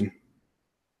question.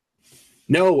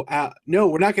 No,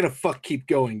 we're not gonna keep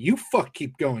going. You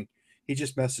keep going. He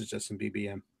just messaged us in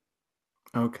BBM.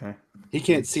 Okay. He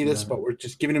can't see this, but we're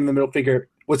just giving him the middle finger.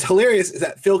 What's hilarious is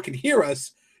that Phil can hear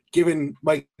us giving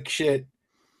Mike shit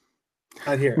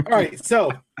out here. All right,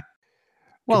 so.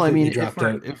 Well, I mean,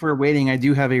 if we're waiting, I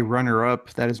do have a runner-up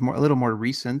that is a little more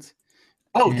recent.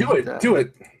 Oh, do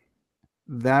it.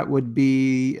 That would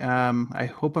be, I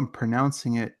hope I'm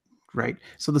pronouncing it right.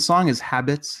 So the song is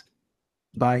Habits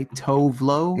by Tove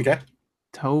Lo. Okay.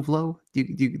 Tove Lo. Do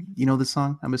you know the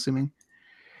song, I'm assuming?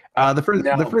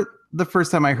 The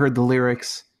first time I heard the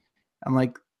lyrics, I'm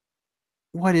like,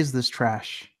 what is this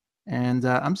trash? And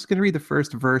I'm just going to read the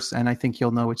first verse, and I think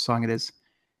you'll know which song it is.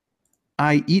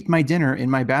 I eat my dinner in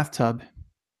my bathtub.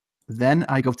 Then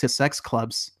I go to sex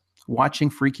clubs, watching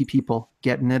freaky people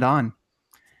getting it on.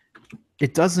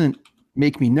 It doesn't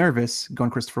make me nervous, going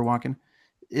Christopher Walken.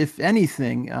 If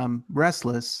anything,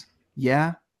 restless.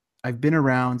 Yeah, I've been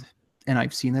around and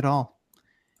I've seen it all.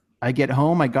 I get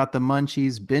home, I got the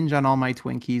munchies, binge on all my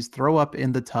Twinkies, throw up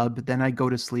in the tub, then I go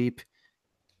to sleep.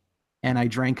 And I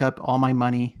drank up all my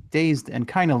money, dazed and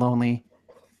kind of lonely.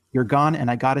 You're gone and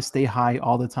I gotta stay high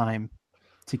all the time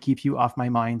to keep you off my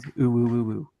mind. Ooh, ooh,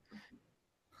 ooh, ooh.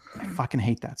 I fucking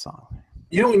hate that song.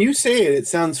 You know, when you say it, it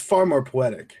sounds far more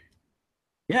poetic.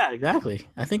 Yeah, exactly.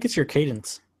 I think it's your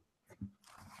cadence.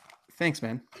 Thanks,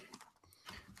 man.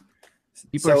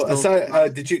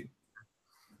 Did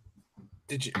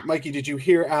you, Mikey? Did you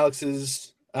hear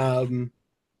Alex's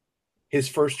his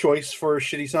first choice for a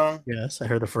shitty song? Yes, I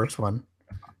heard the first one.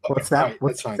 Okay, What's that? Right,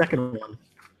 what's the second one?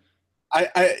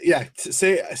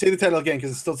 Say the title again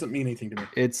because it still doesn't mean anything to me.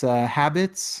 It's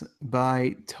Habits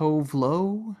by Tove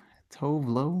Lo. Tove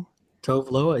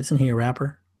Lo, isn't he a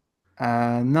rapper?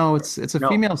 No, it's a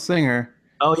female singer.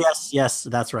 Oh yes,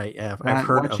 that's right. Yeah, I've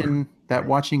heard of that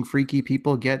watching freaky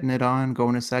people getting it on,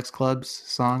 going to sex clubs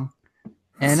song.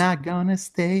 And I'm gonna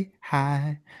stay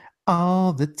high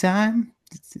all the time.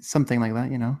 Something like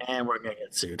that, And we're gonna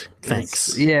get sued.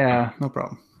 Thanks. Yeah, no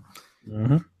problem.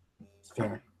 Mm-hmm.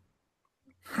 Fair.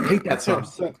 I hate that song.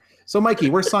 So, Mikey,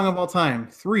 worst song of all time.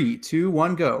 3, 2,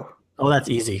 1, go. Oh, that's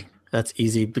easy. That's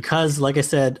easy because, like I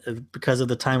said, because of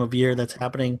the time of year that's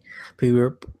happening, we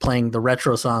were playing the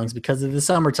retro songs because of the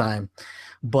summertime.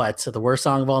 But the worst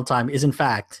song of all time is, in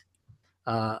fact,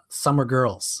 "Summer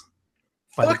Girls."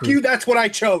 Fuck you! That's what I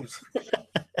chose.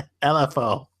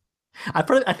 LFO.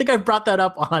 I think I brought that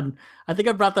up on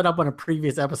a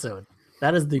previous episode.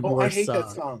 That is the worst I hate song.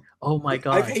 that song. Oh my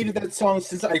god! I've hated that song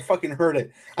since I fucking heard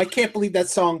it. I can't believe that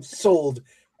song sold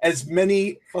as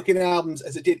many fucking albums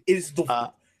as it did. It is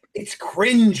it's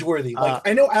cringeworthy. Like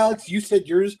I know, Alex, you said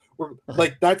yours were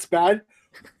like that's bad,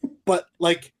 but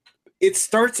like it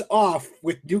starts off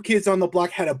with New Kids on the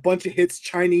Block had a bunch of hits.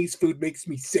 Chinese food makes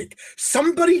me sick.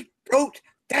 Somebody wrote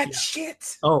that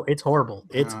shit. Oh, it's horrible.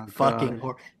 It's fucking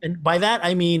horrible. And by that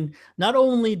I mean not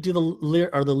only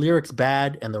are the lyrics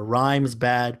bad and the rhymes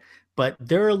bad, but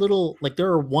there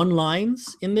are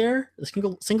one-liners in there,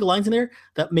 single lines in there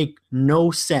that make no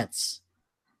sense.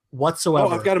 whatsoever.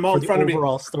 Oh, I've got 'em all for in the front of me.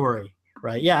 overall story,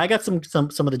 right? Yeah, I got some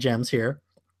of the gems here.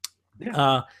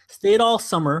 Yeah. Stayed all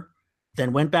summer,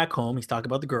 then went back home. He's talking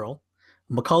about the girl.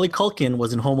 Macaulay Culkin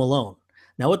was in Home Alone.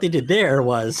 Now, what they did there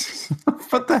was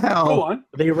What the hell? Go on.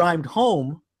 they rhymed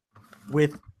home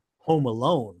with Home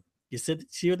Alone. You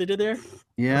see what they did there?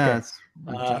 Yes.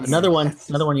 Another one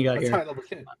you got That's here. high level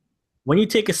shit. When you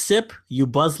take a sip, you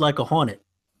buzz like a hornet.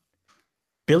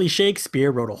 Billy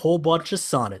Shakespeare wrote a whole bunch of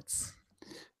sonnets.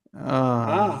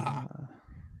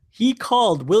 He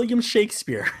called William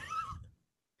Shakespeare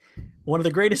one of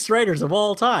the greatest writers of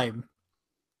all time.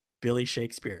 Billy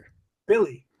Shakespeare.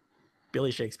 Billy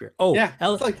Shakespeare. Oh, Yeah,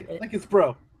 it's like it's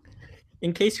bro.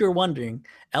 in case you were wondering,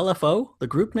 LFO, the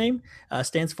group name,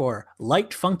 stands for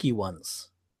Light Funky Ones.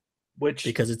 Which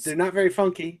Because they're not very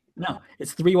funky. No,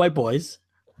 it's three white boys,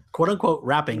 quote unquote,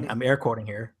 rapping. I'm air quoting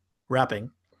here,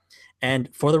 rapping. And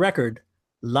for the record,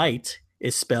 light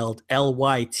is spelled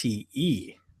Lyte.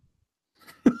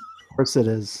 Of course it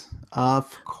is.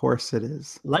 Of course it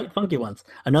is. Light Funky Ones.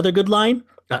 Another good line.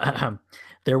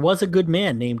 There was a good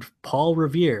man named Paul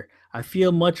Revere. I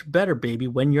feel much better, baby,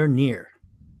 when you're near.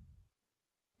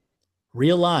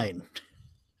 Real line.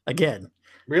 Again,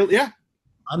 Real, yeah.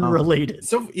 unrelated.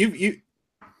 So you've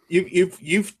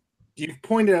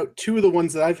pointed out two of the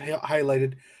ones that I've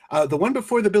highlighted. The one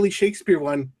before the Billy Shakespeare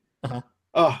one,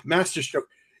 Uh-huh. masterstroke.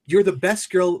 You're the best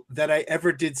girl that I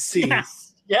ever did see.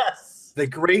 Yes. The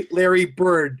great Larry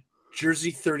Bird,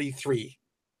 Jersey 33.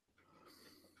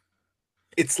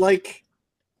 It's like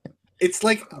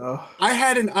I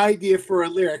had an idea for a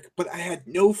lyric, but I had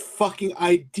no fucking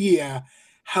idea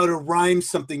how to rhyme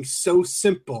something so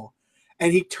simple.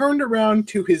 And he turned around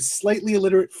to his slightly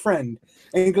illiterate friend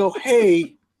and go,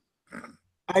 "Hey,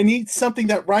 I need something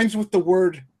that rhymes with the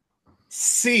word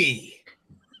see."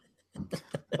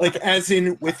 Like as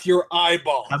in with your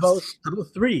eyeballs. How about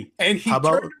three? And he How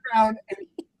about- turned around and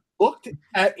looked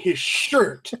at his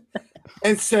shirt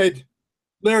and said,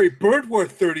 "Larry Bird wore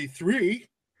 33.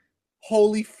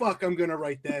 Holy fuck, I'm gonna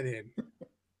write that in."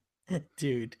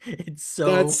 Dude, it's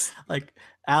so That's like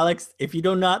Alex, if you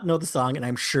do not know the song, and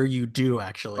I'm sure you do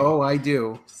actually, Oh, I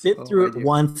do. sit Oh, through I it do.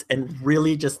 once and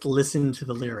really just listen to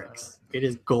the lyrics. It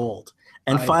is gold.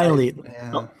 And I- finally,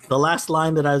 yeah. the last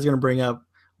line that I was going to bring up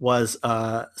was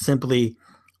simply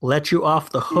 "let you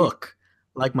off the hook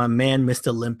like my man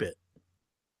Mr. Limpet."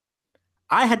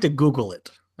 I had to Google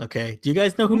it. Okay, do you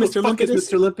guys know who the Mr. fuck Limpet is?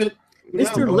 Mr. Limpet?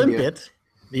 Mr. No. No Limpet,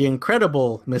 the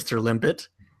incredible Mr. Limpet,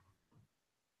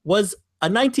 was a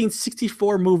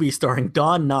 1964 movie starring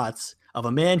Don Knotts of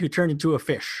a man who turned into a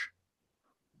fish.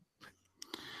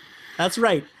 That's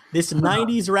right. This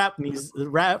 90s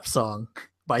rap song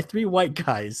by three white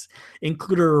guys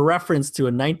included a reference to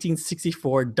a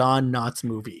 1964 Don Knotts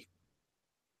movie.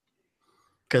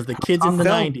 Because the kids in the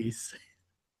Fell- 90s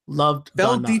loved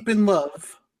Fell Don deep Knotts. in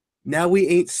love. Now we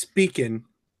ain't speaking.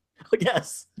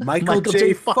 Yes. Michael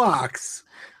J. Fox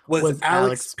was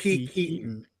Alex P. Keaton.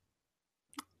 Keaton.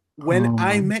 When Oh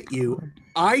I my met you,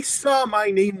 I saw my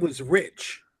name was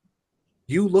Rich.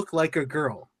 You look like a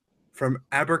girl from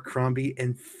Abercrombie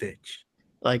and Fitch.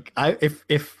 Like I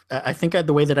think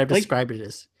the way that I've Like- described it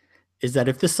is that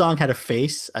if this song had a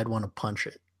face, I'd want to punch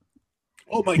it.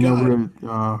 Oh my You know,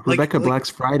 god! Rebecca like- Black's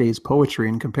Friday's poetry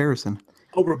in comparison.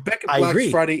 Oh, Rebecca I Black's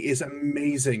agree. Friday is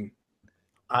amazing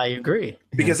I agree.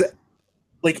 because,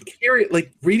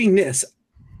 reading this,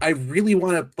 I really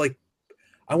want to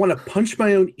I want to punch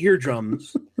my own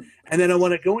eardrums, and then I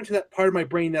want to go into that part of my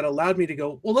brain that allowed me to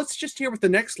go, well, let's just hear what the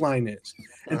next line is,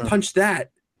 and punch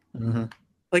that. Mhm.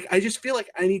 Like, I just feel like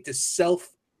I need to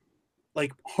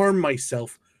harm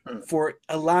myself for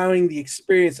allowing the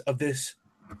experience of this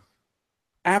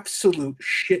absolute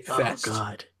shit Oh fest.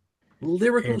 God,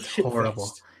 Lyrical it's shit horrible.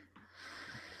 fest.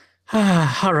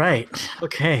 All right.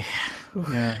 Okay.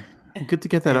 Yeah. Good to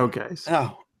get that out, guys.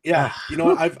 Oh, yeah. You know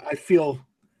what? I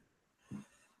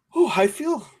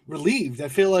feel relieved. I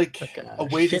feel like Like a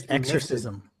weight has shit been lifted.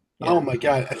 exorcism. Oh my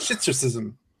god, a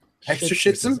shitsercism.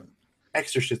 Exorcism?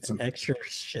 Exorcism.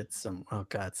 Exorcism. Oh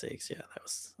God's sakes, yeah,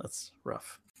 that's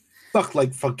rough. Fuck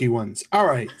like funky ones. All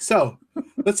right, so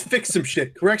let's fix some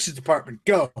shit. Corrections department,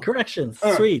 go. Corrections,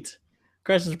 Uh. sweet.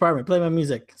 Corrections department, play my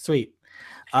music, sweet.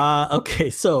 Okay,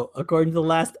 so according to the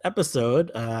last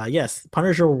episode, yes,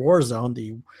 Punisher Warzone,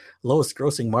 the lowest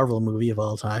grossing Marvel movie of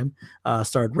all time,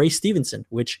 starred Ray Stevenson,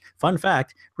 which, fun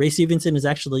fact, Ray Stevenson is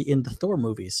actually in the Thor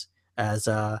movies as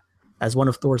one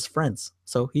of Thor's friends.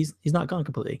 So he's not gone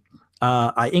completely.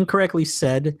 I incorrectly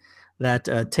said that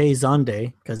Tay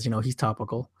Zonde, because he's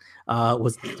topical,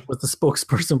 was the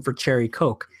spokesperson for Cherry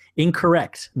Coke.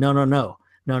 Incorrect. No.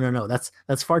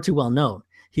 That's far too well known.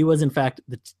 He was, in fact,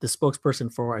 the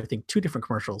spokesperson for, I think, 2 different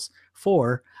commercials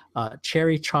for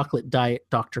Cherry Chocolate Diet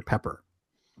Dr. Pepper.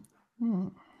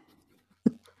 You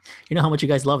know how much you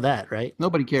guys love that, right?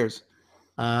 Nobody cares.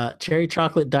 Cherry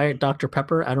Chocolate Diet Dr.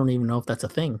 Pepper. I don't even know if that's a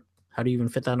thing. How do you even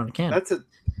fit that on a can? That's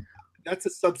a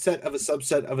subset of a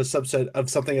subset of a subset of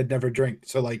something I'd never drink.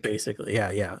 So like Basically,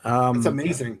 yeah. it's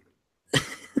amazing.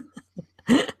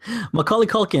 Macaulay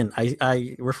Culkin,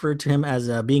 I referred to him as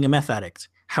being a meth addict.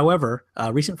 However,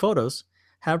 recent photos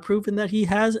have proven that he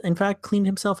has, in fact, cleaned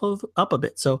himself up a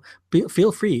bit. So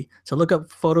feel free to look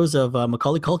up photos of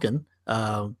Macaulay Culkin,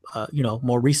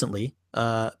 more recently,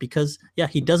 because, yeah,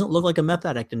 he doesn't look like a meth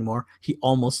addict anymore. He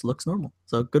almost looks normal.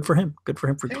 So good for him. Good for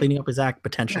him for cleaning up his act,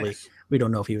 potentially. Nice. We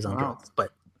don't know if he was on drugs,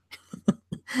 but...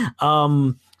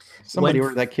 Somebody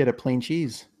ordered that kid a plain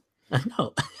cheese. I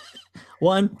know.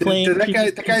 One plain Did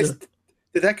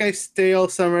that guy stay all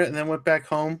summer and then went back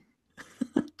home?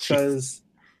 Because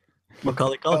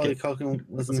Macaulay Culkin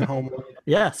wasn't home.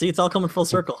 Yeah, see, it's all coming full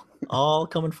circle. All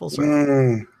coming full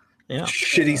circle. Yeah.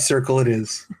 Shitty circle it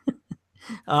is.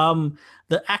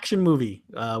 The action movie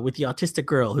with the autistic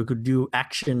girl who could do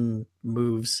action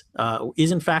moves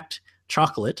is in fact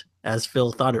chocolate, as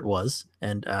Phil thought it was,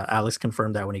 and Alex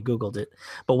confirmed that when he Googled it.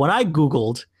 But when I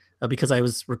Googled, because I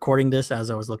was recording this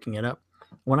as I was looking it up,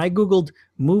 when I Googled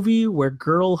movie where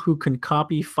girl who can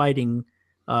copy fighting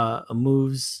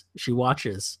moves she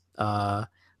watches, the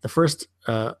first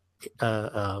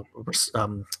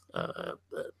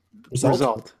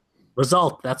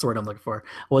result, that's the word I'm looking for,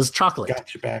 was chocolate.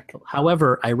 Got your back.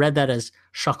 However, I read that as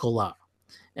chocolat.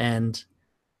 And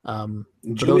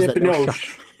Julia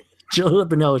Binoche. Julia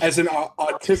Binoche. As an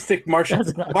autistic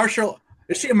martial,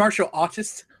 is she a martial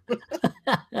artist?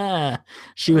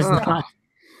 She was not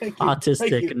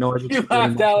autistic, nor did you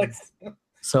laughed, Alex.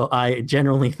 So I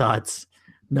genuinely thought,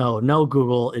 no,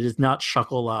 Google, it is not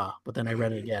chocolat. But then I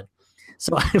read it again.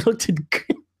 So I looked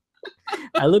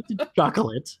at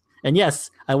chocolate, and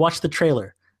yes, I watched the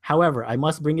trailer. However, I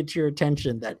must bring it to your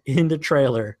attention that in the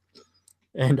trailer,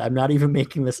 and I'm not even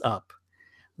making this up,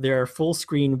 there are full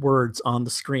screen words on the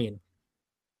screen.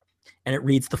 And it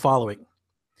reads the following: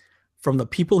 from the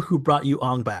people who brought you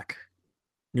Ong back,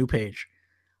 new page,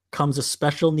 comes a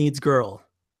special needs girl,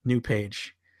 new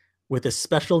page, with a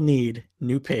special need,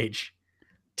 new page,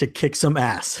 to kick some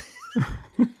ass.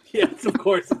 Yes, of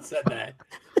course it said that.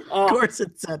 Of course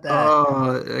it said that.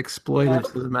 Oh, exploited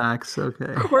to the max.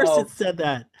 Okay. Of course it said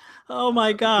that. Oh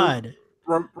my God.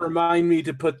 Remind me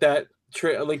to put that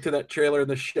a link to that trailer in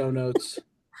the show notes.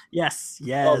 Yes.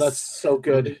 Oh, that's so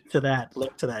good. Link to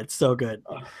that. It's so good.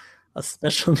 A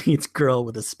special needs girl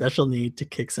with a special need to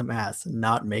kick some ass,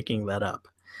 not making that up.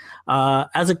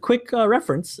 As a quick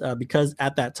reference, because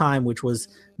at that time, which was,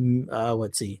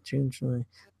 let's see, June, July,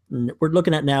 we're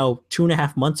looking at now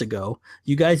 2.5 months ago,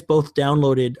 you guys both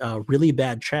downloaded Really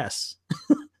Bad Chess.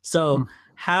 So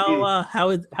how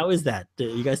is that? Are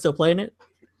you guys still playing it?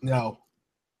 No.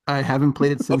 I haven't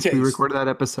played it since we recorded that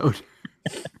episode.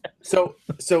 So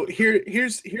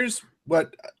here's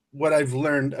what I've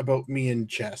learned about me and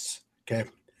chess. Okay.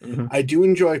 Mm-hmm. I do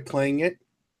enjoy playing it,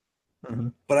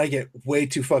 but I get way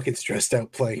too fucking stressed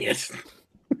out playing it.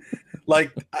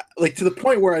 like to the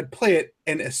point where I'd play it,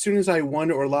 and as soon as I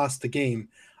won or lost the game,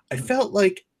 I felt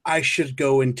like I should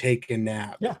go and take a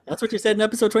nap. Yeah, that's what you said in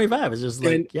episode 25. It's just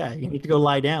like, you need to go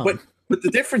lie down. But the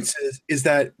difference is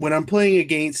that when I'm playing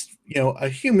against, a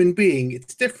human being,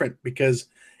 it's different because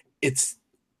it's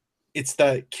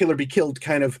the kill or be killed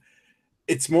kind of.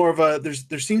 It's more of a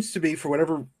there seems to be, for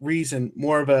whatever reason,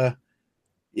 more of a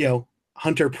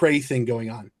hunter prey thing going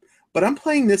on. But I'm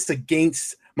playing this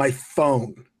against my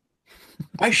phone.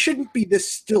 I shouldn't be this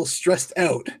still stressed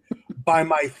out by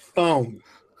my phone.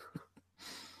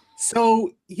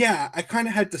 So yeah, I kind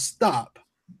of had to stop,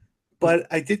 but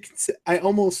I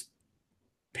almost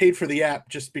paid for the app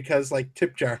just because, like,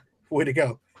 tip jar, way to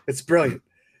go. It's brilliant.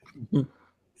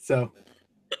 So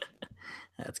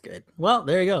that's good. Well,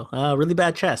 there you go. Really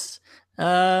Bad Chess.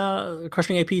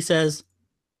 Crushing AP says,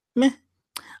 meh.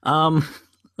 Fun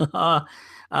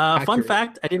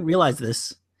fact, I didn't realize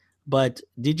this, but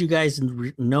did you guys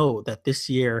know that this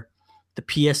year the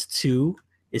PS2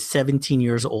 is 17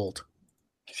 years old?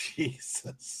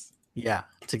 Jesus. Yeah,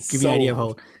 to give you an idea of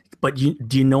how. But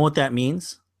do you know what that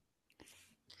means?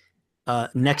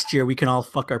 Next year we can all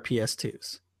fuck our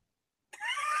PS2s.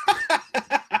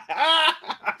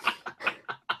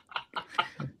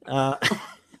 I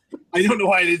don't know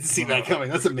why I didn't see that coming.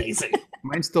 That's amazing.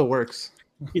 Mine still works.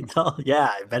 Yeah,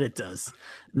 I bet it does.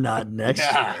 Not next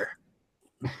year.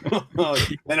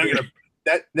 Then I'm gonna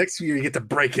that next year you get to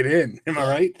break it in. Am I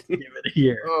right? Give it a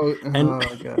year.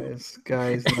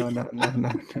 Guys, no.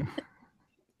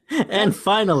 And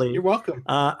finally, You're welcome.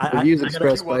 The views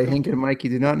expressed by Hank and Mikey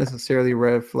do not necessarily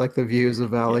reflect the views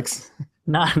of Alex.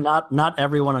 Not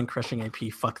everyone on Crushing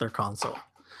AP fuck their console.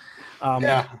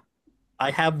 Yeah.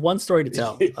 I have one story to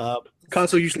tell.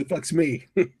 Console usually fucks me.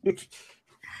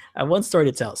 I have one story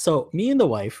to tell. So me and the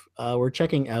wife were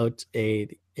checking out a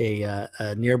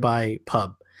nearby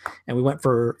pub, and we went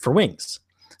for wings.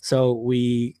 So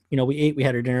we ate, we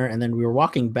had our dinner, and then we were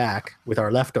walking back with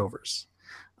our leftovers.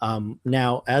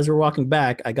 Now, as we're walking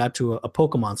back, I got to a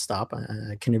Pokemon stop.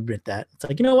 I can admit that. It's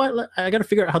like, you know what? I got to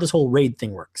figure out how this whole raid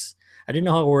thing works. I didn't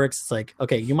know how it works. It's like,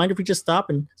 okay, you mind if we just stop?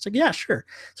 And it's like, yeah, sure.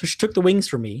 So she took the wings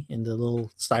for me in the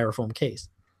little styrofoam case.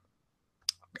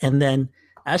 And then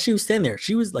as she was standing there,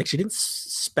 she was like, she didn't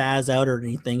spaz out or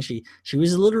anything. She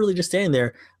was literally just standing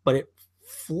there, but it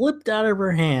flipped out of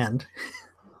her hand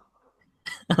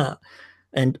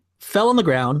and fell on the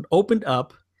ground, opened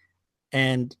up,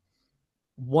 and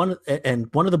one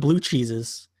of the blue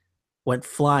cheeses went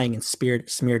flying and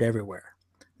smeared everywhere.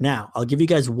 Now, I'll give you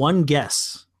guys one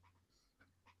guess.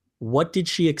 What did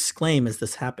she exclaim as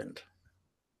this happened?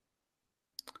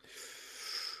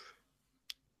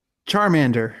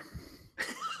 Charmander.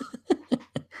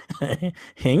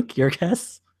 Hank, your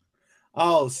guess?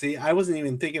 Oh, see, I wasn't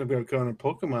even thinking about going to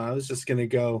Pokemon. I was just gonna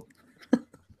go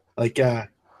like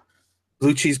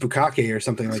blue cheese bukkake or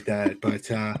something like that.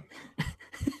 But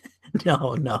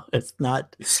No, it's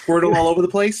not. Squirtle all over the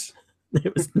place?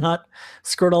 It was not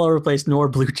Squirtle all over the place, nor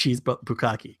blue cheese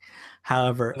bukkake.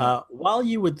 However, while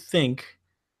you would think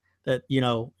that,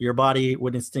 your body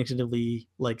would instinctively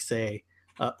say,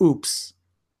 oops,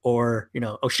 or,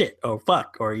 oh shit, oh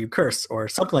fuck, or you curse, or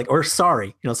something or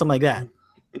sorry, something like that.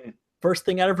 First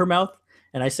thing out of her mouth,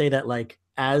 and I say that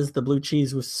as the blue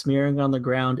cheese was smearing on the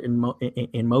ground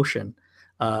in motion,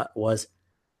 was,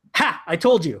 "Ha! I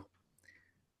told you."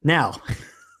 Now,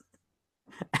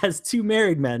 as two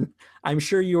married men, I'm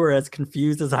sure you were as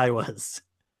confused as I was.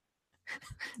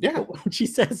 Yeah. When she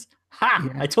says, "Ha!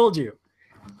 Yeah. I told you."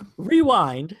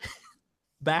 Rewind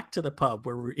back to the pub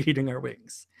where we're eating our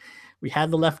wings. We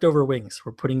had the leftover wings.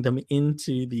 We're putting them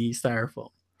into the styrofoam.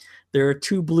 There are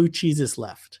 2 blue cheeses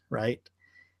left, right?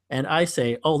 And I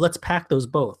say, "Oh, let's pack those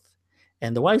both."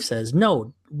 And the wife says,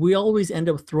 "No, we always end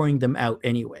up throwing them out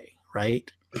anyway,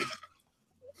 right?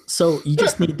 So you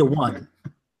just need the one.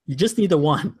 You just need the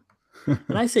one."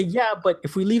 And I say, "Yeah, but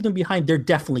if we leave them behind, they're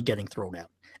definitely getting thrown out.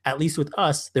 At least with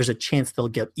us, there's a chance they'll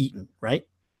get eaten, right?"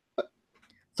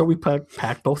 So we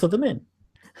pack both of them in.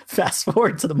 Fast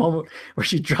forward to the moment where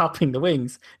she's dropping the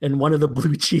wings, and one of the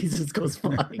blue cheeses goes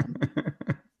flying.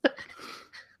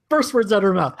 First words out of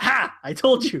her mouth, "Ha! I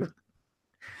told you."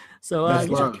 So that's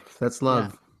love. That's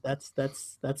love. Yeah,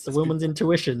 that's the woman's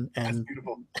intuition and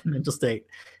mental state,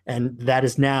 and that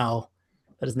is now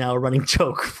a running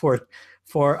joke for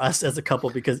us as a couple,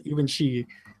 because even she,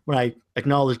 when I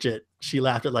acknowledged it, she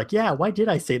laughed at "Yeah, why did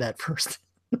I say that first?"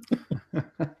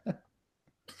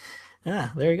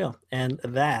 Yeah, there you go. And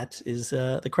that is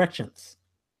the corrections.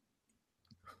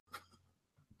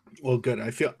 Well, good.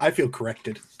 I feel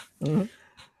corrected. Mm-hmm.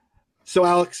 So,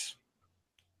 Alex,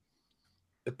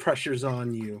 the pressure's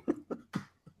on you.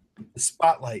 The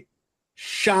spotlight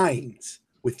shines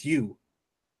with you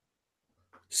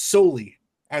solely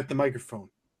at the microphone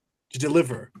to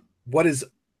deliver what is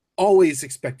always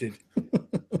expected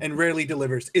and rarely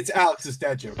delivers. It's Alex's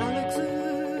dad joke.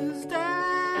 Alex's dad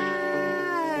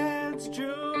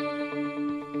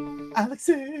joke.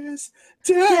 Alex's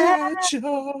dad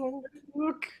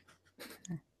joke.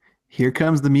 Here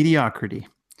comes the mediocrity.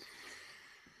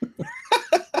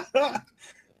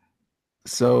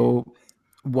 So,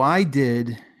 why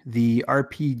did the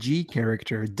RPG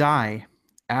character die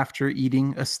after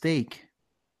eating a steak?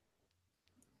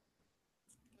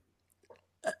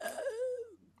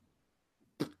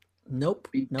 Nope.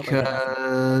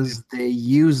 Because they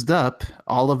used up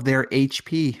all of their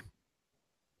HP.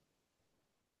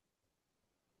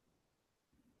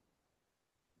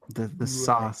 The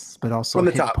sauce, but also from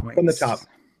the hit top. points. From the top.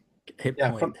 Hit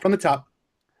yeah, point. from the top.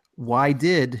 Why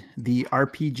did the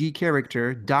RPG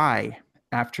character die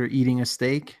after eating a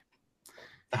steak?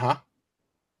 Uh-huh.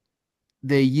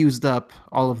 They used up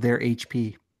all of their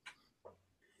HP.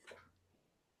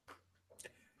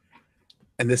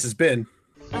 And this has been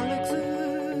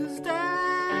Alex's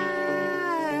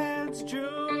Dad's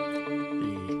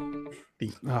Joke. The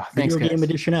thanks, video game guys.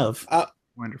 edition of.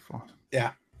 Wonderful.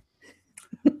 Yeah.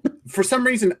 For some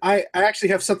reason, I actually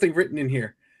have something written in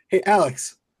here. Hey,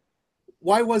 Alex,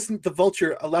 why wasn't the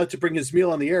vulture allowed to bring his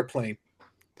meal on the airplane?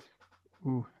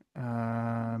 Ooh,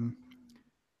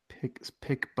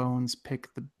 Pick bones.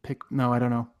 No, I don't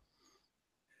know.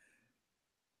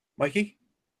 Mikey?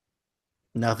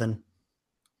 Nothing.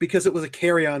 Because it was a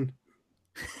carry-on.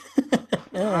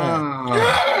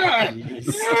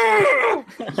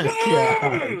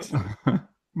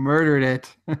 Murdered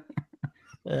it.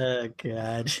 Oh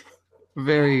God.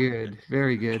 Very good.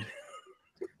 Very good.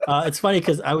 It's funny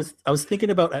because I was thinking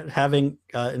about having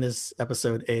in this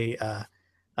episode a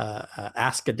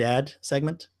Ask a Dad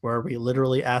segment where we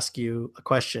literally ask you a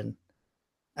question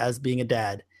as being a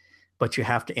dad, but you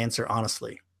have to answer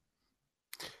honestly.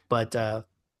 But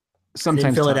sometimes I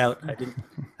didn't fill it tough. out.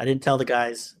 I didn't tell the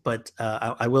guys, but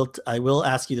I will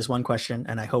ask you this one question,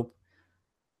 and I hope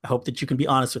that you can be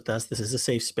honest with us. This is a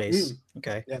safe space.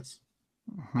 Okay. Yes.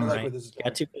 Mhm. I like Right. where this is going.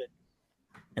 Got to good.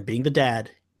 And being the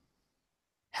dad,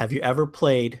 have you ever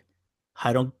played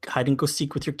hide and go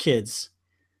seek with your kids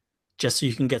just so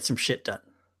you can get some shit done?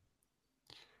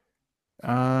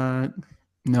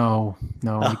 No.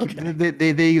 Oh, okay.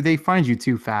 They find you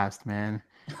too fast, man.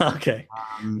 Okay.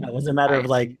 It was a matter of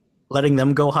like letting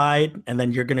them go hide, and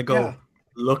then you're gonna go Yeah.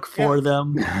 look for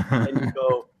them, and you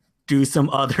go do some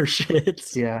other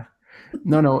shit. Yeah.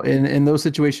 No. In those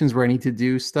situations where I need to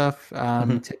do stuff,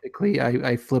 typically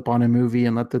I flip on a movie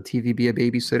and let the TV be a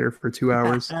babysitter for 2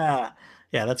 hours. Yeah,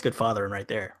 that's good fathering right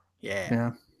there.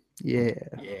 Yeah. Yeah.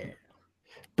 Yeah.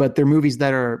 But they're movies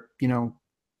that are,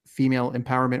 female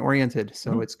empowerment oriented,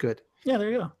 so it's good. Yeah, there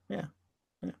you go. Yeah.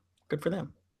 Good for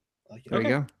them. Like it. There you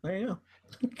go. There you go.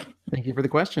 Thank you for the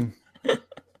question.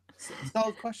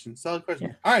 Solid question.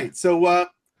 Yeah. All right. So,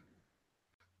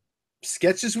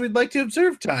 sketches we'd like to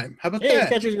observe time. How about Hey, that?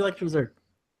 sketches you like to observe.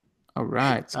 All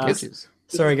right, sketches.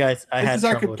 Sorry, guys. I This had is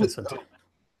our trouble with this one too.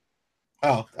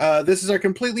 This is our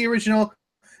completely original,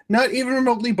 not even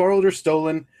remotely borrowed or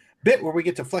stolen bit where we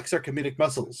get to flex our comedic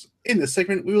muscles. In this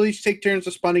segment, we will each take turns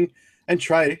responding and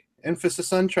try,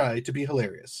 emphasis on try, to be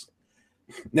hilarious.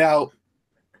 Now,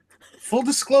 full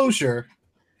disclosure,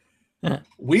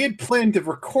 we had planned to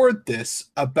record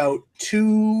this about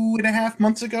 2.5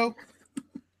 months ago.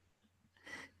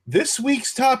 This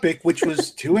week's topic, which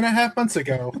was 2.5 months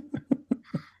ago,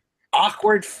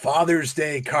 awkward Father's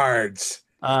Day cards.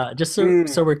 Just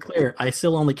so we're clear, I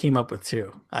still only came up with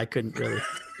 2. I couldn't really.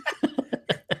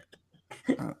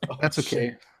 That's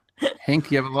okay.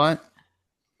 Hank, you have a lot?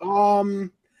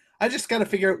 I just got to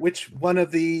figure out which one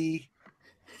of the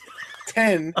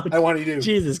 10 I want to do.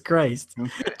 Jesus Christ!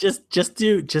 Just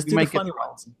do the might get funny them all.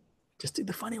 ones. Just do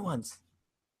the funny ones.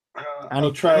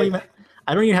 I'll try.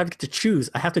 I don't even have to choose.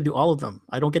 I have to do all of them.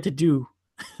 I don't get to do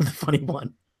the funny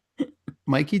one.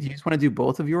 Mikey, do you just want to do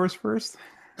both of yours first?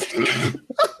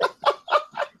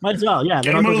 Might as well. Yeah.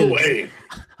 Get then him I'll out go of the get- way.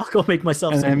 I'll go make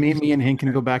myself. And some- then me and Hank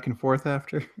can go back and forth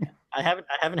after. I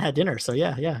haven't had dinner, so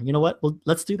yeah. You know what? Well,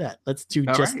 let's do that. Let's do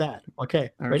All just right. that. Okay.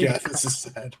 All right. Ready? Yeah, this is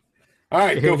sad. All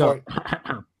right, Here go we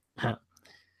for it.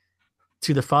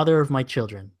 To the father of my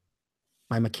children,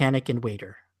 my mechanic and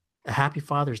waiter, a happy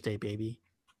Father's Day, baby.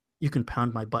 You can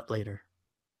pound my butt later.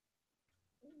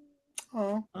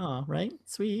 Oh, Oh, right?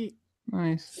 Sweet.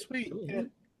 Nice. sweet. Yeah.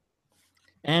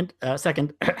 And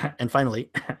second, and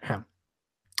finally,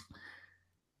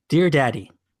 dear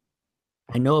Daddy,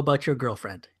 I know about your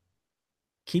girlfriend.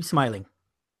 Keep smiling.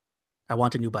 I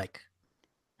want a new bike.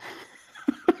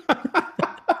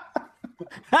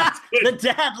 The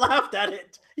dad laughed at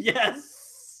it.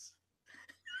 Yes.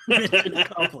 Mission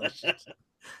accomplished.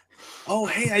 Oh,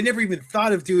 hey, I never even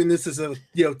thought of doing this as a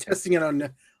testing it on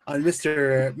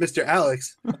Mr.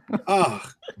 Alex.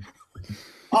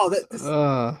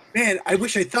 Oh, man, I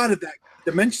wish I thought of that.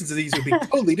 Dimensions of these would be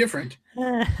totally different.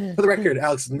 For the record,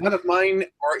 Alex, none of mine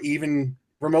are even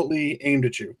remotely aimed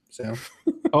at you. So,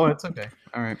 Oh, it's okay.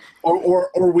 All right.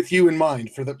 or with you in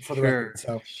mind for the Sure. record.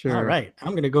 So, Sure. All right.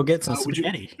 I'm going to go get some would you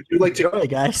spaghetti. like to? Enjoy,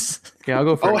 guys. Okay, I'll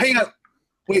go first. Oh, hang on.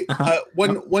 Wait, Uh-huh.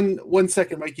 one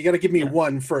second, Mike. You got to give me Yeah.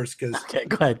 one first, because Okay,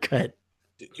 go ahead.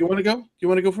 do you want to go? Do you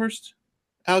want to go first,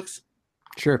 Alex?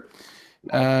 Sure.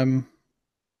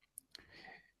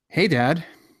 Hey, Dad.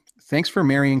 Thanks for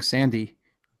marrying Sandy.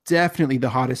 Definitely the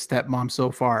hottest stepmom so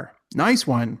far. Nice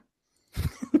one.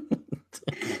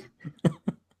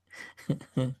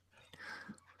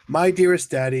 My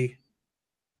dearest Daddy,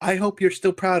 I hope you're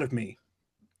still proud of me,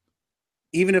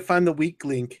 even if I'm the weak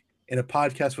link in a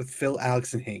podcast with Phil,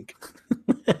 Alex, and Hank.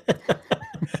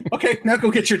 Okay, now go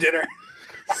get your dinner.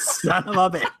 Son of a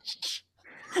bitch.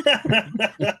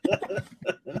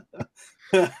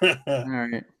 All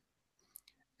right.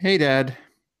 Hey, Dad.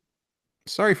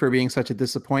 Sorry for being such a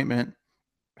disappointment.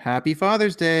 Happy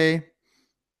Father's Day.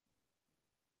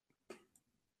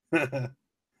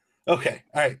 Okay,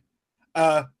 all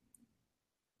right.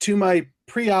 To my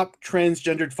pre-op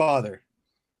transgendered father,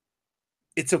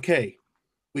 it's okay.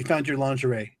 We found your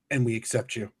lingerie and we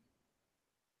accept you.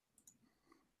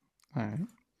 All right.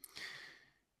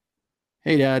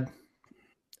 Hey, Dad.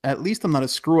 At least I'm not a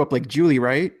screw up like Julie,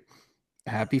 right?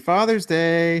 Happy Father's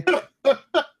Day.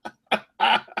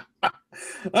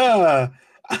 I'm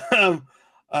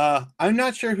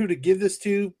not sure who to give this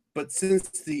to, but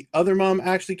since the other mom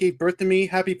actually gave birth to me,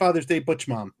 happy Father's Day, Butch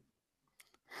Mom.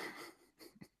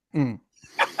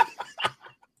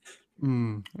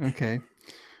 Okay.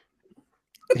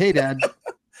 Hey, Dad.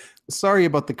 Sorry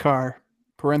about the car.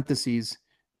 Parentheses.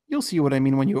 You'll see what I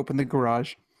mean when you open the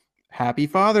garage. Happy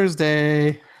Father's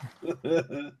Day.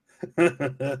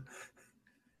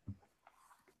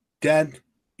 Dad,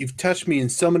 you've touched me in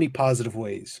so many positive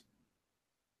ways.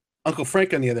 Uncle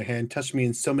Frank, on the other hand, touched me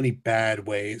in so many bad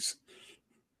ways.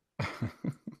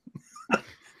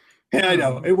 Yeah, I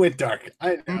know. It went dark.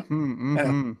 I know. I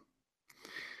know.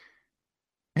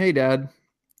 Hey, Dad.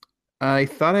 I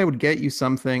thought I would get you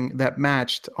something that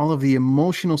matched all of the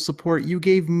emotional support you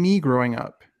gave me growing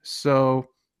up. So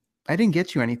I didn't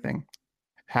get you anything.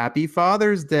 Happy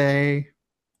Father's Day.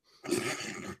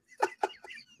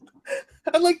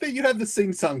 I like that you had the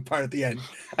sing-song part at the end.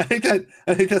 I think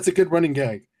that's a good running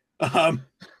gag.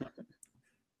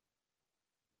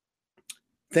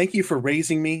 Thank you for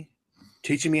raising me,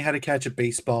 teaching me how to catch a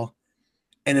baseball,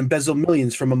 and embezzle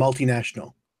millions from a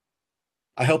multinational.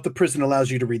 I hope the prison allows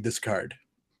you to read this card.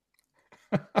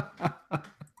 Oh,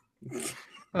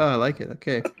 I like it.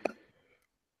 Okay.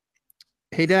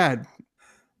 Hey, Dad.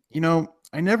 You know,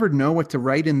 I never know what to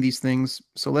write in these things,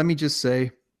 so let me just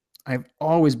say, I've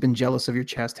always been jealous of your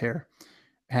chest hair.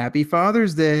 Happy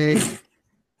Father's Day.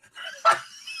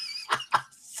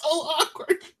 So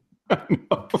awkward.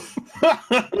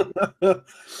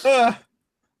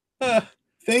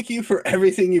 Thank you for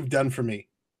everything you've done for me,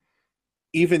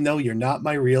 even though you're not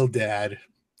my real dad.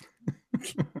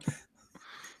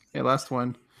 Yeah, last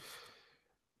one.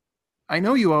 I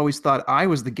know you always thought I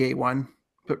was the gay one,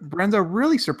 but Brenda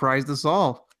really surprised us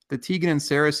all. The Tegan and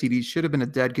Sarah CDs should have been a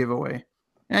dead giveaway.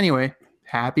 Anyway,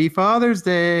 happy Father's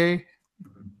Day.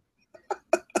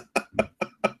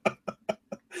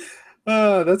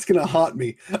 That's gonna haunt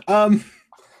me.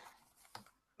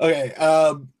 Okay.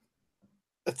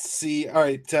 Let's see. All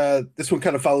right. This one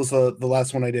kind of follows the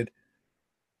last one I did.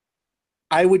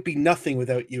 I would be nothing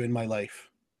without you in my life,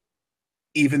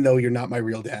 even though you're not my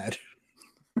real dad.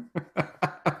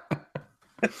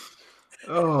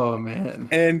 Oh, man.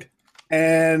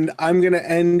 And I'm gonna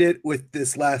end it with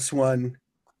this last one.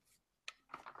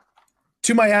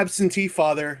 To my absentee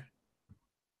father,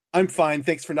 I'm fine.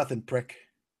 Thanks for nothing, prick.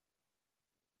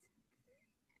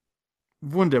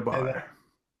 Wunderbar.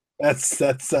 That's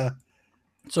So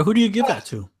who do you give that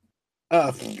to?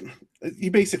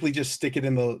 You basically just stick it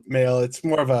in the mail. It's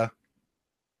more of a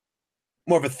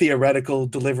theoretical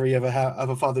delivery of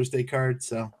a Father's Day card,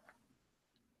 so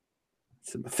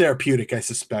it's therapeutic, I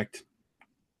suspect.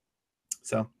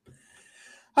 So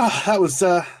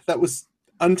that was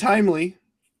untimely.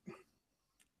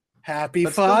 Happy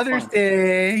Father's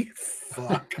Day.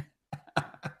 Fuck.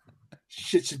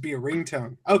 Shit should be a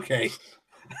ringtone. Okay.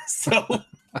 So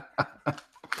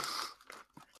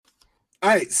all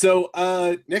right, so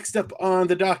next up on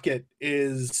the docket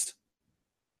is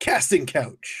Casting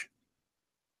Couch.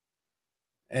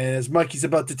 And as Mikey's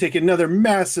about to take another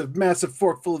massive, massive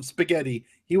forkful of spaghetti,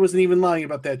 he wasn't even lying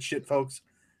about that shit, folks.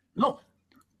 No.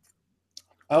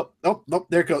 Oh,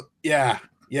 there it goes. Yeah,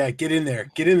 get in there.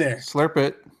 Slurp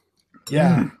it.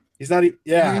 Yeah. He's not even,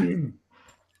 yeah.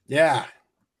 Yeah.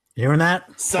 You hearing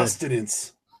that?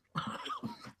 Sustenance.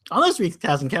 On this week's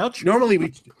Casting Couch. Normally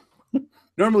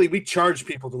we charge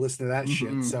people to listen to that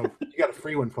shit, so you got a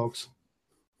free one, folks.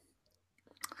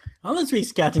 On this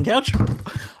week's Casting Couch.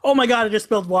 Oh my god, I just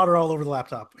spilled water all over the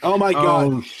laptop. Oh my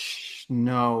god. Oh,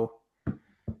 no.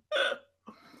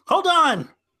 Hold on.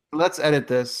 Let's edit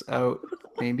this out,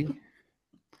 maybe.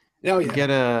 Oh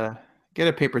yeah. Get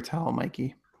a paper towel,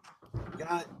 Mikey.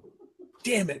 God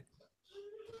damn it.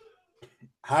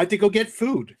 Had to go get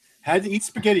food. Had to eat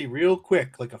spaghetti real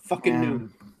quick, like a fucking noob.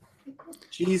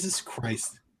 Jesus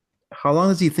Christ. How long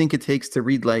does he think it takes to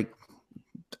read like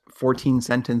 14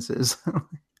 sentences?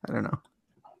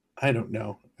 I don't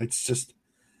know. It's just,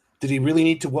 did he really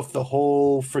need to woof the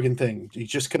whole friggin' thing? He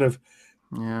just could have,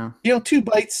 2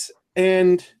 bites,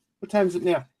 and what time is it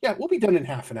now? Yeah, we'll be done in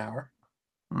half an hour.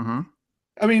 Mm-hmm.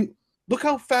 I mean, look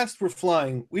how fast we're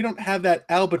flying. We don't have that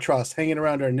albatross hanging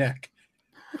around our neck.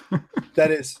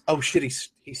 That is, oh shit, he's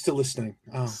still listening.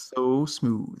 Oh. So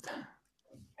smooth.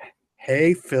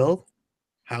 Hey, Phil.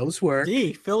 How's work?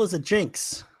 Gee, Phil is a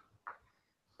jinx.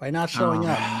 by not showing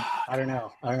up. I don't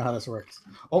know. I don't know how this works.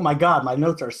 Oh my God, my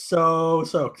notes are so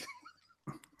soaked.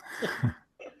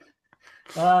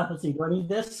 Let's see. Do I need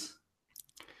this?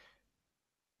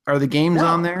 Are the games No.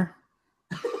 on there?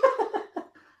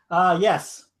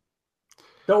 Yes.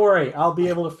 Don't worry. I'll be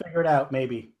able to figure it out.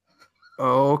 Maybe.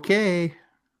 Okay.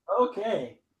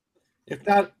 Okay. If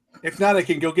not, I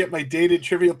can go get my dated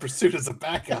Trivial Pursuit as a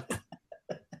backup.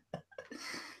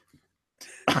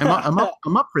 I'm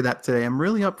up for that today. I'm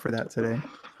really up for that today.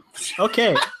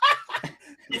 Okay.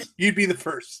 You'd be the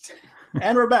first.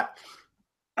 And we're back.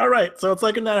 All right. So it's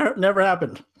like it never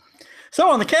happened. So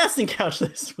on the casting couch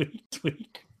this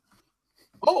week.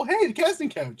 Oh, hey, the casting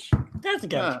couch.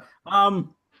 Casting couch.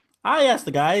 I asked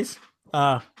the guys,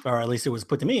 or at least it was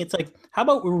put to me. It's like, how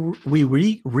about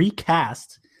we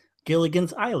recast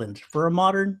Gilligan's Island for a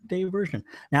modern day version?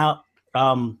 Now,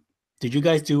 did you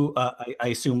guys do? I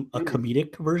assume a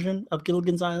comedic version of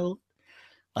Gilligan's Island.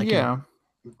 Or Yeah,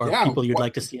 people you'd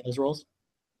like to see in those roles.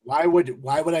 Why would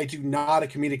I do not a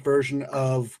comedic version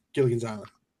of Gilligan's Island?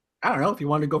 I don't know if you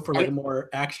want to go for like a more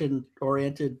action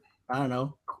oriented. I don't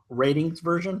know, ratings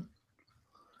version.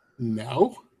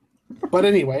 No, but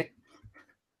anyway,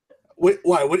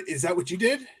 why? What is that? What you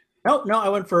did? No, I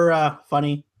went for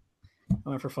funny.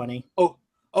 Oh,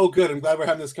 good. I'm glad we're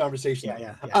having this conversation.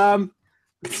 Yeah.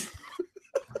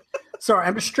 Sorry,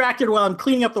 I'm distracted while I'm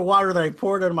cleaning up the water that I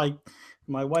poured on my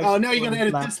wife. Oh, now you're gonna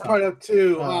edit this part up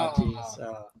too. Oh,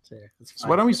 jeez. So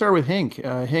why don't we start with Hank?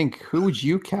 Hank, who would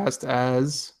you cast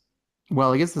as?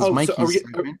 Well, I guess this is Mikey's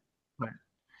segment.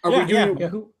 Are we doing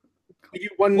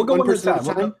one person at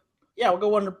a time? We'll go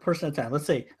one person at a time. Let's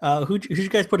see. Who'd you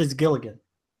guys put as Gilligan?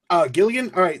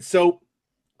 Gilligan. All right. So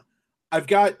I've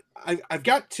got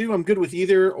two. I'm good with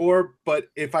either or, but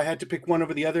if I had to pick one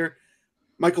over the other,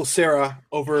 Michael Cera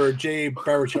over Jay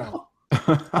Baruchel.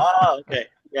 Oh, okay.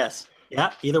 Yes.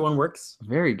 Yeah. Either one works.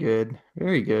 Very good.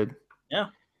 Very good. Yeah.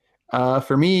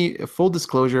 For me, full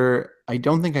disclosure, I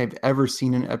don't think I've ever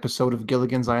seen an episode of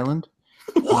Gilligan's Island.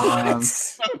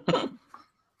 What?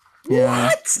 Yeah,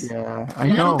 What? Yeah, I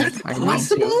know. That's I know.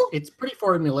 possible? It's pretty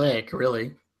formulaic,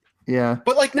 really. Yeah,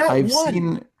 but like not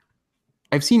one.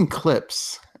 I've seen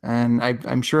clips, and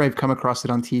I'm sure I've come across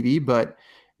it on TV, but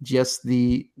just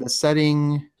the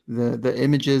setting, the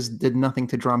images did nothing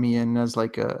to draw me in as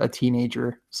like a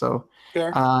teenager. So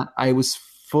I was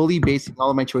fully basing all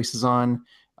of my choices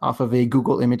off of a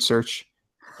Google image search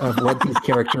of what these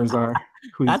characters are.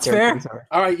 Who That's these characters fair. Are.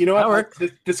 All right, you know what?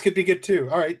 This could be good too.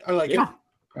 All right, I like it.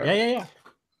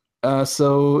 Yeah.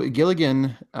 So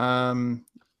Gilligan,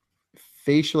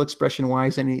 facial expression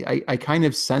wise, and I kind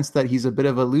of sense that he's a bit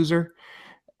of a loser.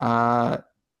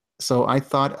 So I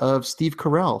thought of Steve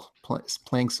Carell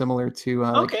playing similar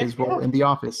to his role in The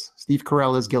Office. Steve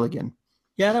Carell is Gilligan.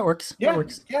 Yeah, that works. Yeah, that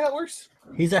works. Yeah, that works.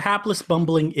 He's a hapless,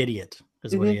 bumbling idiot,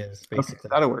 is what he is, basically. Okay,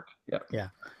 that'll work. Yeah.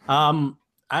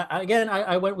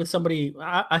 I went with somebody.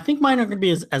 I think mine are going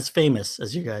to be as famous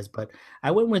as you guys, but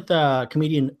I went with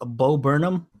comedian Bo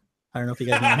Burnham. I don't know if you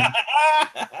guys know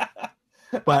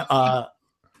him, but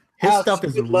his stuff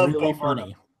is really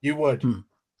funny. You would.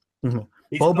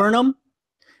 Bo Burnham,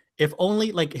 if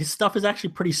only like his stuff is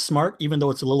actually pretty smart, even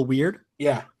though it's a little weird.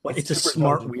 Yeah, but it's a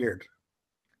smart weird.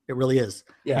 It really is.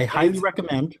 Yeah, I highly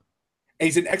recommend. And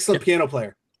he's an excellent piano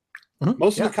player.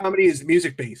 Most of the comedy is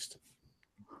music based.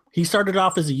 He started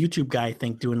off as a YouTube guy, I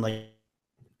think, doing like.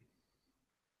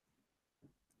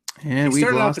 And he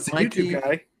started off as a YouTube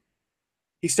guy.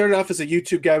 He started off as a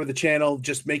YouTube guy with a channel,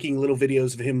 just making little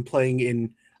videos of him playing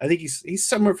in. I think he's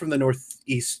somewhere from the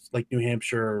Northeast, like New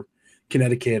Hampshire or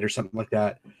Connecticut or something like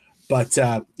that. But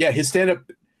his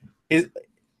stand-up is.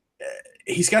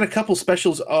 He's got a couple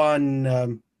specials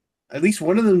on. At least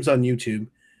one of them's on YouTube,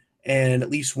 and at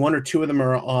least one or two of them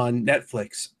are on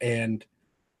Netflix. And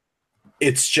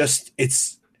it's just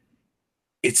it's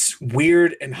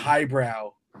weird and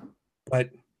highbrow, but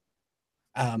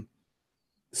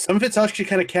some of it's actually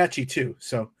kind of catchy too.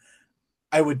 So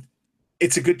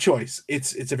it's a good choice.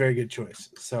 It's a very good choice.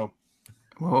 So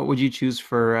well, what would you choose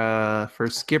for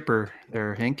Skipper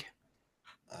there, Hank?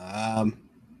 Kind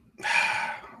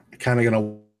of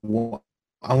gonna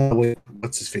I want to wait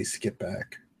what's his face to get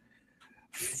back.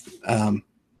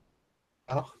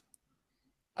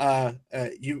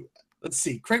 Let's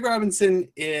see. Craig Robinson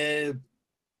is.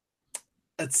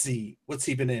 Let's see. What's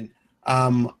he been in?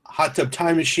 Hot Tub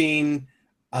Time Machine.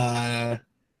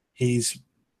 He's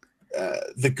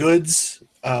The Goods,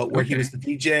 where he was the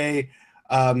DJ.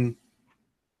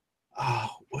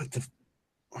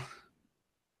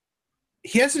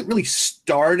 He hasn't really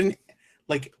starred in.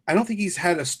 Like, I don't think he's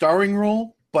had a starring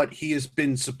role, but he has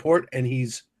been support, and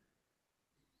he's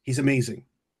amazing.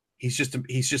 He's just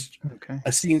Okay.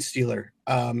 a scene stealer.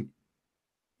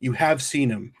 You have seen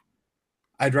him.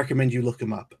 I'd recommend you look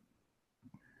him up.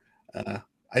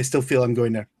 I still feel I'm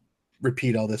going to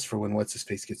repeat all this for when What's His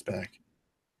Face gets back.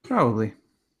 Probably.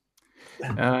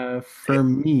 For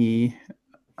me,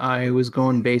 I was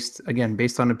going based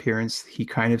on appearance. He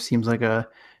kind of seems like a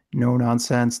no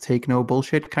nonsense, take no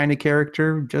bullshit kind of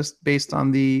character, just based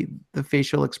on the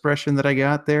facial expression that I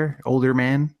got there. Older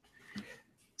man.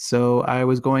 So I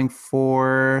was going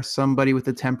for somebody with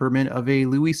the temperament of a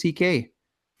Louis C.K.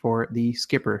 for the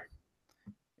Skipper.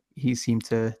 He seemed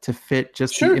to fit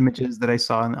just the images that I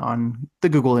saw on the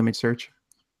Google image search.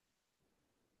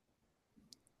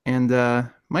 And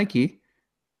Mikey,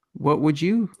 what would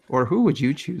you or who would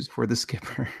you choose for the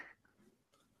Skipper?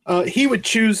 He would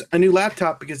choose a new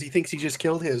laptop because he thinks he just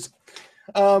killed his.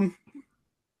 Yeah,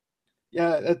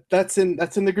 that's in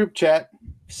the group chat.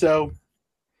 So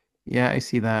yeah, I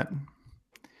see that.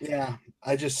 Yeah,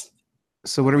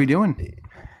 So what are we doing?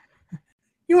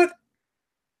 You know what?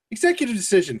 Executive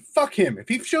decision. Fuck him. If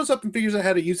he shows up and figures out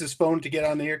how to use his phone to get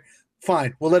on here,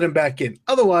 fine. We'll let him back in.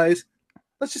 Otherwise,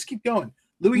 let's just keep going.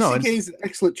 Louis C.K. is an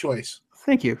excellent choice.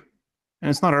 Thank you. And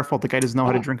it's not our fault. The guy doesn't know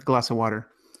how to drink a glass of water.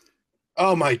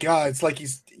 Oh my God. It's like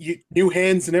he's new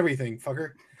hands and everything,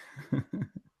 fucker. All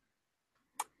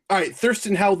right.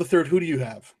 Thurston Howell III. Who do you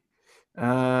have?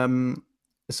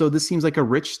 So this seems like a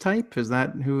rich type. Is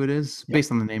that who it is? Yep.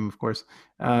 Based on the name, of course.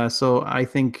 So I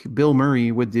think Bill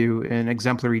Murray would do an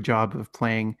exemplary job of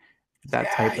playing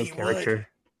that type of character.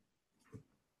 Would.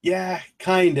 Yeah,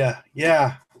 kinda.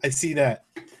 Yeah, I see that.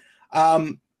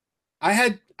 I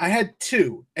had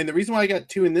two, and the reason why I got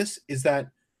two in this is that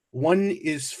one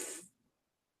is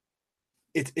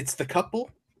it's the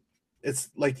couple.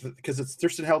 It's like because it's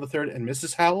Thurston Howell III and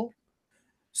Mrs. Howell.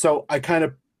 So I kind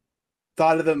of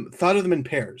thought of them in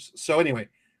pairs. So anyway,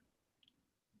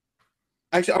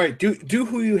 actually, all right, do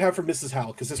who you have for Mrs.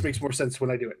 Howell because this makes more sense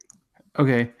when I do it.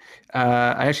 Okay,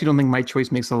 I actually don't think my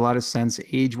choice makes a lot of sense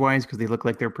age-wise because they look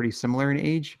like they're pretty similar in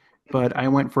age. But I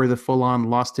went for the full-on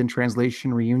Lost in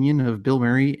Translation reunion of Bill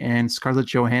Murray and Scarlett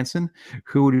Johansson,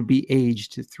 who would be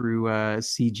aged through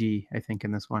CG, I think,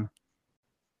 in this one.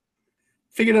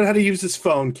 Figured out how to use his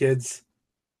phone, kids.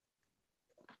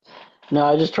 No,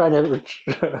 I'm just trying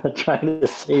to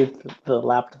save the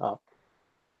laptop.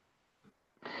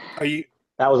 Are you?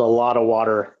 That was a lot of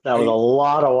water. That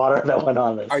went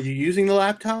on this. Are you using the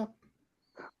laptop?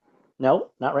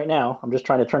 No, not right now. I'm just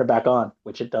trying to turn it back on,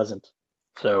 which it doesn't.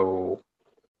 So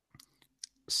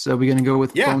we're going to go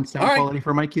with phone sound quality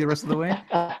for Mikey the rest of the way?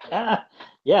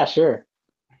 Yeah, sure.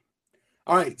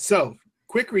 All right, so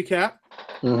quick recap.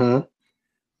 Mm-hmm.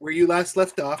 Where you last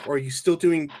left off, or are you still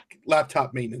doing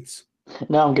laptop maintenance?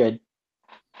 No, I'm good.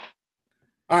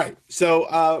 All right,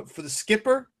 so for the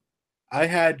Skipper, I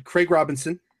had Craig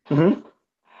Robinson. Mm-hmm.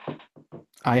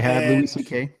 I had Louis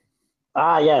C.K.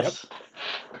 Ah, yes. Yep.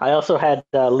 I also had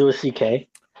Louis C.K.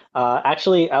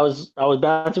 Actually, I was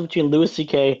bouncing between Louis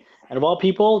C.K. and of all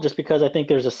people, just because I think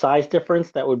there's a size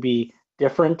difference that would be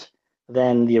different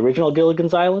than the original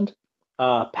Gilligan's Island,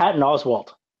 Patton Oswalt.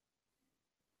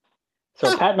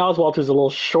 So Patton Oswalt, who's a little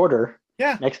shorter,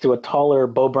 next to a taller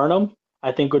Bo Burnham,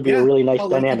 I think would be a really nice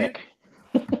dynamic.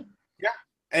 Yeah,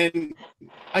 and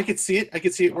I could see it. I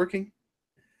could see it working.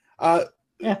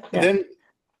 Then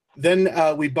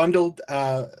we bundled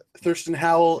Thurston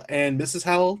Howell and Mrs.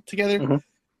 Howell together. Mm-hmm.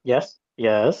 Yes.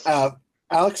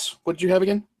 Alex, what did you have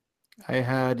again? I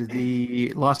had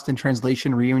the Lost in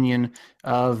Translation reunion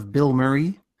of Bill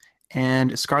Murray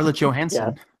and Scarlett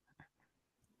Johansson.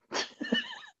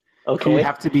 Okay. Who would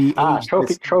have to be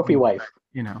trophy wife.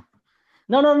 You know.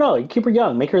 No. You keep her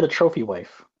young. Make her the trophy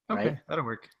wife. Okay, right? That'll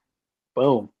work.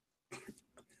 Boom.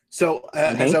 So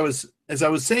as I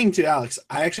was saying to Alex,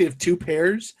 I actually have two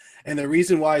pairs, and the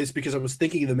reason why is because I was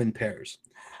thinking of them in pairs.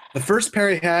 The first pair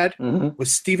I had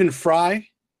was Stephen Fry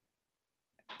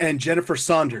and Jennifer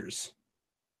Saunders.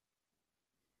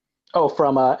 Oh,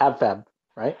 from AbFab,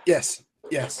 right? Yes.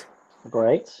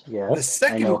 Great. Yes.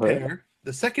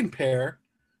 The second pair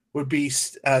would be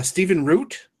Stephen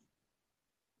Root,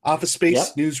 Office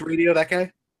Space, News Radio, that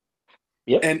guy.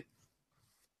 Yep. And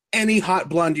any hot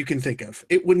blonde you can think of.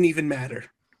 It wouldn't even matter.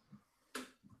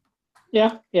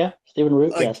 Yeah. Stephen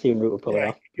Root. Stephen Root would pull it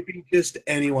off. It could be just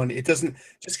anyone. It doesn't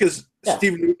just because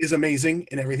Stephen Root is amazing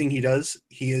in everything he does.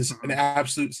 He is an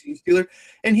absolute scene stealer,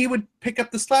 and he would pick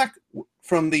up the slack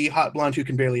from the hot blonde who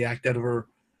can barely act out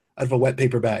of a wet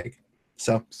paper bag.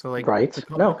 So like right.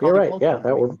 No, you're right. Yeah,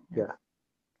 that would. Yeah.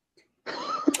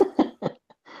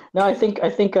 No, I think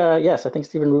yes. I think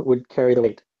Stephen Root would carry the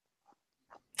weight.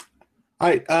 All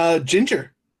right,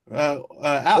 Ginger.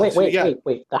 Alex, who you got?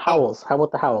 Wait. The Howls. How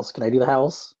about the Howls? Can I do the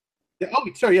Howls? Yeah, oh,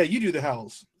 sorry. Yeah, you do the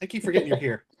Howls. I keep forgetting you're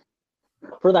here.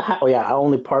 For the yeah,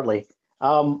 only partly.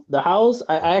 The Howls,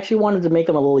 I actually wanted to make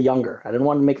them a little younger. I didn't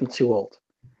want to make them too old.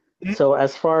 Mm-hmm. So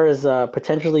as far as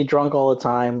potentially drunk all the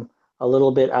time, a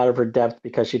little bit out of her depth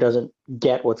because she doesn't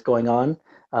get what's going on,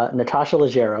 Natasha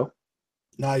Leggero.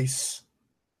 Nice.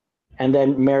 And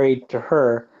then married to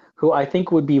her, who I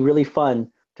think would be really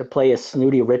fun to play a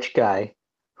snooty rich guy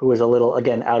who is a little,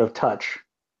 again, out of touch.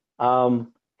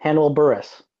 Hannibal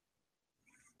Buress.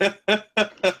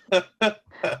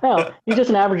 Well, he's just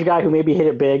an average guy who maybe hit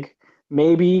it big.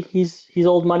 Maybe he's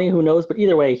old money, who knows? But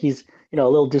either way, he's a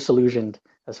little disillusioned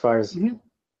as far as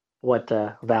what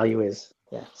value is.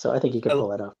 Yeah, so I think you could pull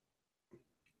that off.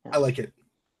 Yeah. I like it.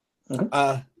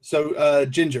 So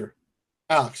Ginger,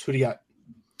 Alex, who do you got?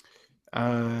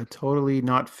 Totally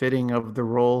not fitting of the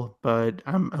role, but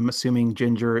I'm assuming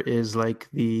Ginger is like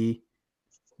the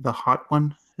hot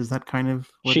one. Is that kind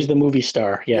of? She's the movie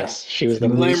star. Yes, she was the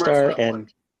movie star, and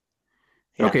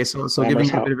okay, so giving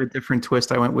it a bit of a different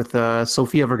twist, I went with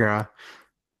Sofia Vergara.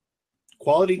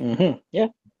 Quality. Mm-hmm. Yeah,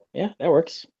 that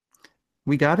works.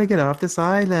 We gotta get off this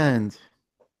island.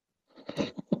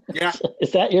 Yeah.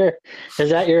 Is that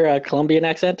your Colombian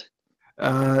accent?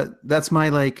 That's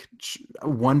my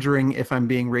wondering if I'm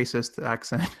being racist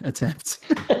accent attempt.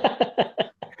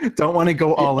 Don't want to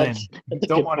go all in.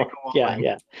 Don't want to go all in.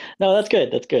 Yeah. No, that's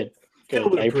good. Good.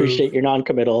 I appreciate your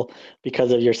non-committal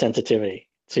because of your sensitivity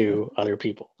to other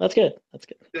people. That's good.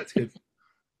 That's good.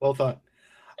 Well thought.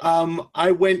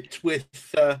 I went with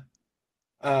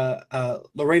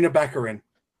Lorena Baccarin,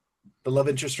 the love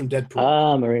interest from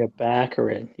Deadpool. Marina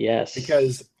Baccarin, yes.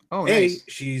 Because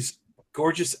she's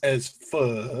gorgeous as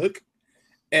fuck,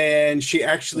 and she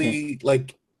actually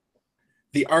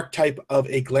the archetype of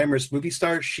a glamorous movie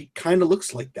star. She kind of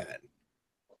looks like that.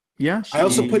 Yeah. I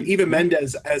also put Eva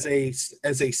Mendes as a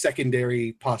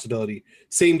secondary possibility.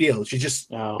 Same deal. She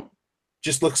just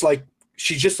looks like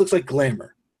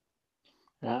glamour.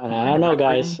 I don't know,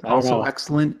 guys. Also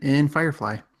excellent in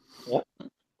Firefly. Yep.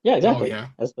 Yeah, exactly. Oh, yeah.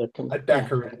 That's the I'd back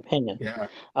her opinion. Yeah.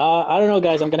 I don't know,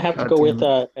 guys. I'm gonna have to go with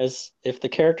as if the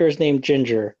character is named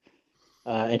Ginger,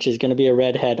 and she's gonna be a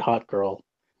redhead hot girl.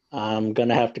 I'm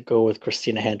gonna have to go with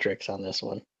Christina Hendricks on this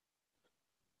one.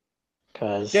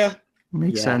 Because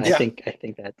makes sense. I think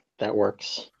that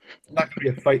works. Not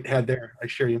gonna be a fight had there. I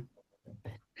assure you.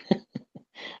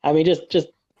 I mean,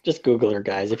 just Google her,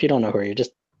 guys. If you don't know her,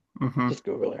 just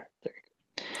Google her. There you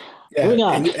go. Yeah, moving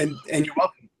on. And you're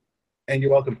welcome. And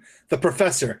you're welcome. The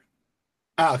Professor.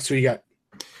 Alex, who you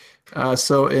got?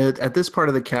 So at this part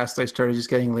of the cast, I started just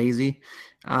getting lazy.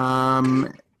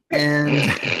 And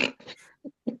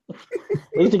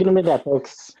At least you can admit that,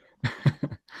 folks.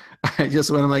 I just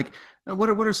went what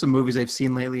are some movies I've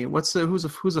seen lately? Who's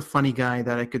a funny guy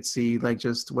that I could see,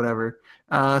 just whatever.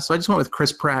 So I just went with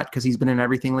Chris Pratt because he's been in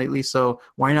everything lately. So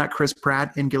why not Chris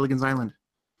Pratt in Gilligan's Island?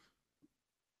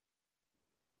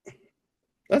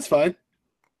 That's fine.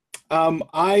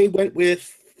 I went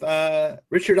with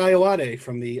Richard Ayoade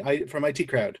from IT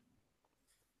Crowd.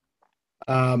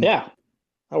 Yeah,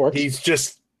 that works. He's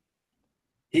just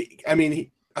the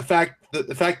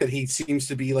fact that he seems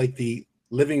to be like the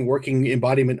living, working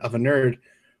embodiment of a nerd,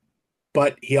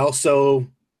 but he also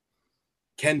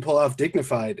can pull off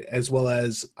dignified as well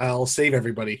as I'll save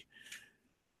everybody,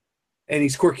 and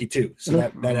he's quirky too, so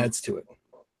that adds to it.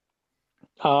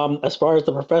 As far as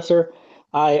the Professor,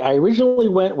 I originally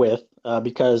went with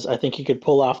because I think he could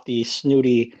pull off the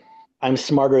snooty, I'm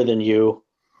smarter than you,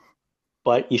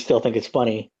 but you still think it's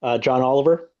funny. John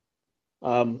Oliver.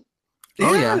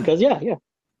 Because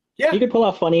he could pull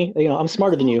off funny. I'm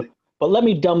smarter than you, but let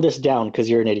me dumb this down because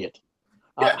you're an idiot.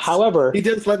 Yes. However, he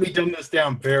does let me dumb this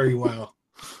down very well.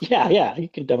 Yeah, you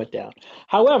can dumb it down.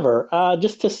 However,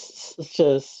 just to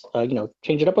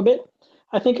change it up a bit,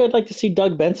 I think I'd like to see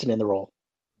Doug Benson in the role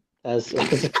as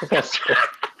a professor.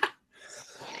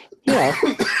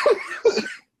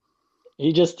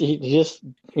 He just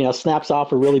snaps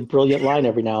off a really brilliant line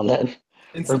every now and then.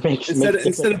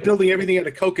 Instead of building everything out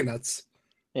of coconuts.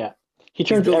 Yeah. He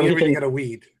turns everything out of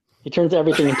weed. He turns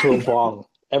everything into a bong.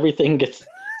 Everything gets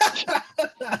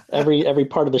every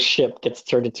part of the ship gets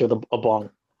turned into a bong.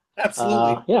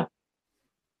 Absolutely. Yeah.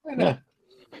 I know.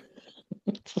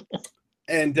 Yeah.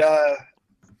 And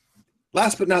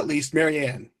last but not least,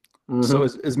 Marianne. Mm-hmm. So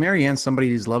is Marianne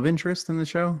somebody's love interest in the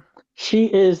show? She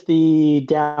is the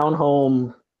down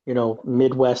home,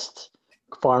 Midwest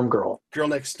farm girl. Girl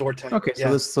next door type. Okay,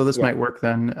 so this might work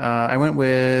then. I went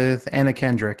with Anna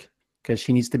Kendrick because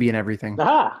she needs to be in everything.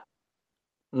 Aha.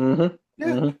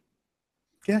 Yeah.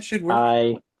 Yeah, should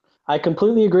work. I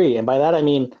completely agree, and by that I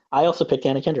mean I also picked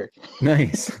Anna Kendrick,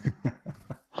 Nice.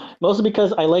 mostly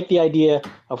because I like the idea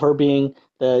of her being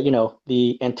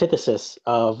the antithesis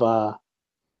of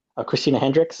Christina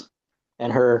Hendricks,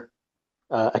 and her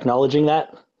acknowledging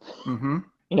that. Mm-hmm.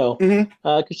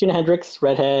 Christina Hendricks,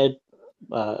 redhead,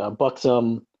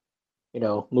 buxom,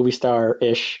 movie star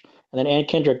ish, and then Anna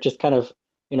Kendrick just kind of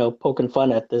poking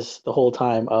fun at this the whole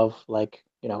time of like,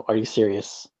 are you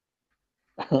serious?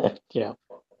 Yeah.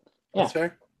 That's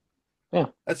fair. Yeah.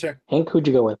 That's fair. Hank, who'd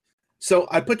you go with? So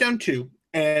I put down 2,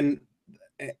 and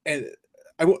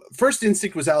first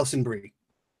instinct was Alison Brie.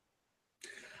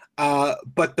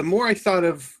 But the more I thought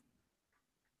of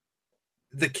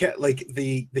the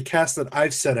cast that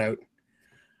I've set out,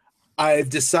 I've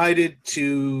decided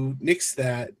to nix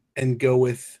that and go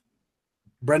with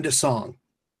Brenda Song.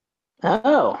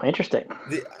 Oh, interesting.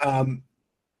 What's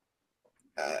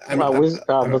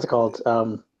it called?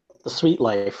 The Sweet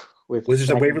Life with Wizards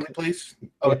Zack of Waverly Place.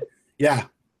 Oh, yeah.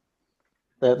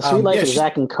 The Sweet Life of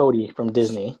Zack and Cody from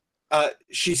Disney.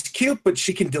 She's cute, but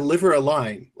she can deliver a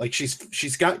line. Like she's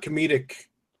got comedic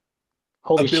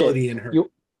ability in her. You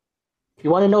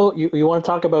want to know? You want to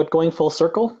talk about going full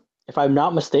circle? If I'm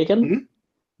not mistaken, Mm-hmm.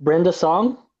 Brenda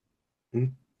Song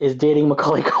is dating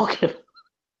Macaulay Culkin.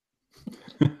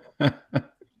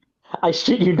 I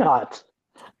shit you not.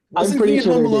 Wasn't I'm pretty he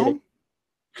sure in Home they're Alone? dating.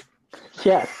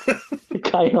 Yes, the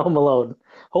guy in Home Alone.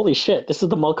 Holy shit! This is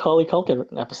the Macaulay Culkin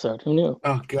episode. Who knew?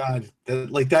 Oh God,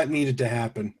 that needed to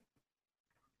happen.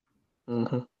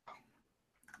 Mm-hmm.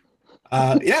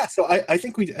 Yeah, so I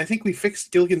think we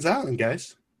fixed Gilligan's Island,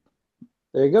 guys.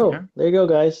 There you go. Yeah. There you go,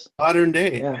 guys. Modern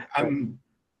day. Yeah.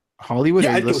 Hollywood,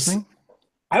 are I'd you listening?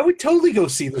 I would totally go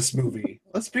see this movie.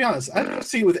 Let's be honest. I'd go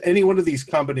see it with any one of these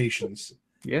combinations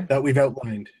Yeah. that we've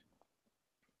outlined.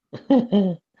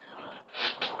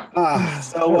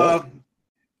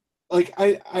 Like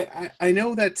I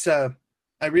know that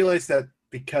I realize that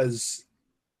because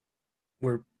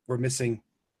we're missing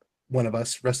one of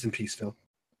us. Rest in peace, Phil.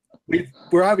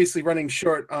 We're obviously running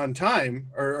short on time,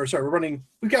 or sorry,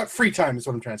 we've got free time is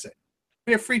what I'm trying to say.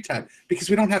 We have free time because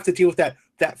we don't have to deal with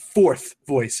that fourth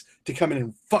voice to come in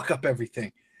and fuck up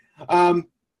everything.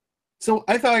 So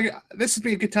I thought this would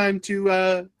be a good time to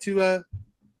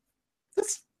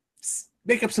let's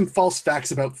make up some false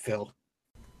facts about Phil.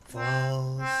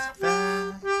 False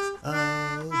facts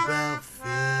about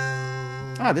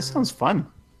Phil. This sounds fun.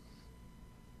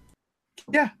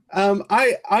 Yeah.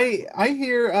 I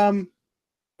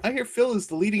hear Phil is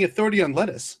the leading authority on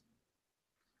lettuce.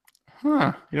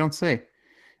 Huh? You don't say.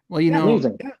 Well,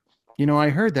 Amazing. I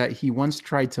heard that he once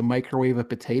tried to microwave a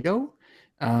potato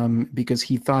because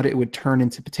he thought it would turn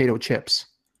into potato chips.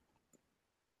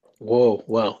 Whoa!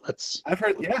 Wow, that's I've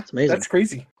heard. Yeah, that's amazing. That's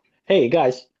crazy. Hey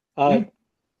guys, I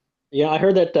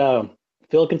heard that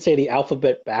Phil can say the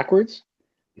alphabet backwards,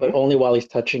 but only while he's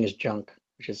touching his junk,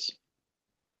 which is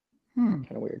kind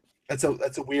of weird. That's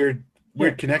a weird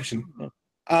connection.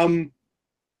 Yeah.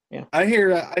 Yeah. I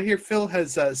hear Phil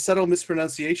has subtle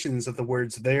mispronunciations of the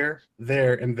words there,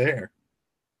 and there.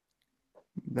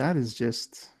 That is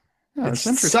just It's that's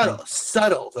interesting.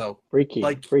 subtle though. Freaky.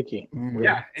 Mm.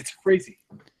 Yeah, it's crazy.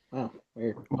 Oh,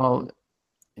 weird. Well,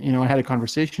 I had a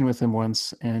conversation with him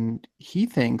once, and he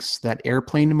thinks that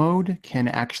airplane mode can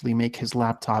actually make his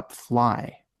laptop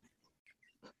fly.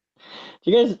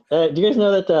 Do you guys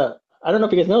know that? I don't know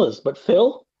if you guys know this, but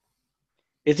Phil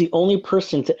is the only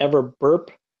person to ever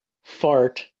burp,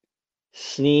 fart,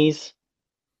 sneeze,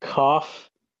 cough,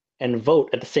 and vote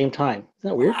at the same time. Isn't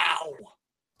that weird? Wow.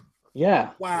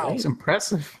 Yeah. Wow. It's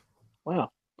impressive.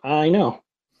 Wow. I know.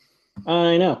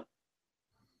 That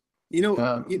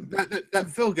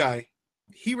Phil guy,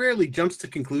 he rarely jumps to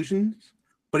conclusions,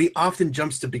 but he often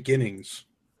jumps to beginnings.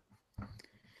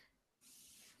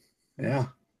 Yeah.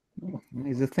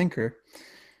 He's a thinker.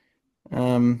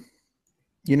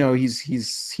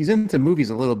 He's into movies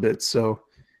a little bit,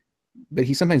 but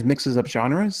he sometimes mixes up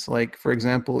genres. Like, for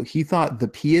example, he thought The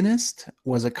Pianist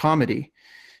was a comedy,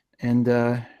 and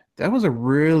that was a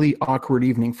really awkward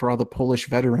evening for all the Polish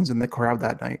veterans in the crowd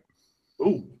that night.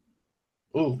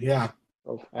 Oh, yeah.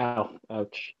 Oh, ow,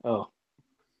 ouch. Oh,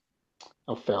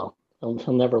 Phil.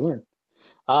 He'll never learn.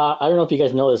 I don't know if you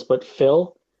guys know this, but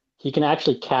Phil, he can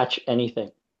actually catch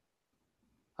anything.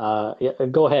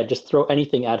 Go ahead, just throw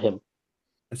anything at him.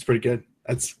 That's pretty good.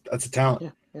 That's a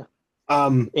talent. Yeah.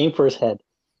 Aim for his head.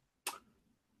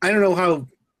 I don't know how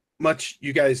much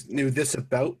you guys knew this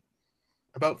about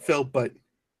Phil, but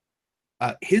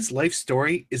his life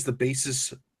story is the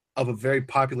basis of a very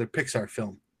popular Pixar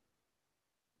film,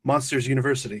 Monsters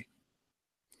University.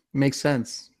 Makes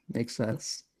sense.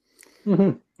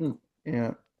 Mm-hmm.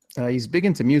 Yeah. He's big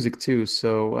into music too,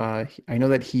 so I know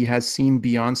that he has seen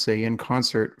Beyonce in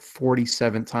concert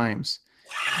 47 times.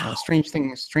 Wow. Strange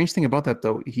thing about that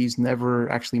though, he's never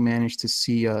actually managed to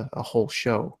see a whole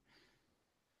show.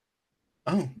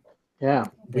 Oh, Yeah.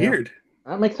 weird.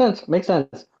 That makes sense. Makes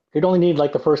sense. You'd only need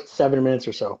like the first 7 minutes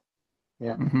or so.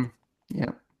 Yeah. Hmm.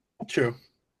 Yeah. True.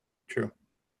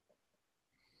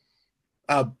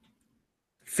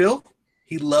 Phil,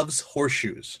 he loves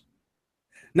horseshoes.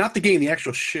 Not the game, the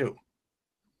actual shoe.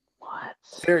 What?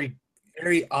 Very,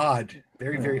 very odd.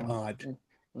 Very odd.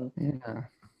 Yeah.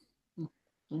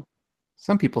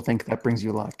 Some people think that brings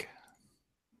you luck.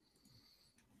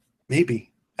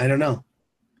 Maybe. I don't know.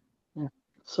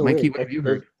 So Mikey, weird. what have you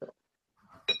heard?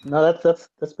 No, that's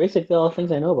basically all the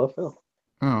things I know about Phil.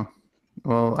 Oh,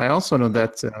 well, I also know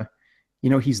that,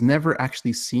 he's never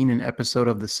actually seen an episode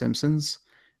of The Simpsons,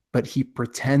 but he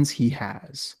pretends he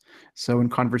has. So in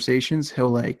conversations, he'll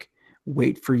like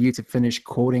wait for you to finish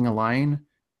quoting a line,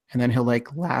 and then he'll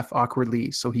like laugh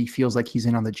awkwardly so he feels like he's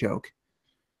in on the joke.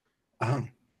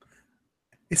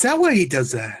 Is that why he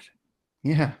does that?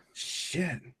 Yeah.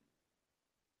 Shit.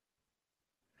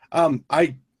 I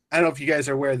don't know if you guys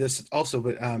are aware of this also,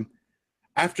 but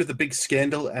after the big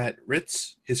scandal at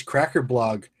Ritz, his Cracker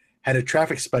blog had a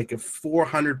traffic spike of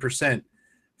 400%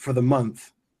 for the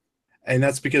month, and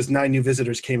that's because 9 new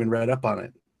visitors came and read up on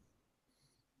it.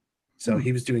 So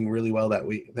he was doing really well that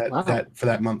week, for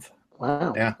that month.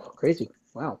 Wow. Yeah. Crazy.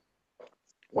 Wow.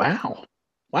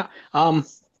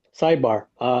 Sidebar.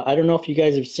 I don't know if you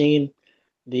guys have seen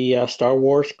the Star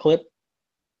Wars clip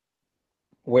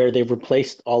where they've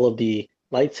replaced all of the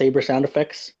lightsaber sound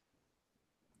effects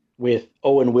with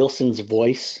Owen Wilson's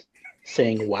voice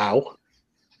saying "wow."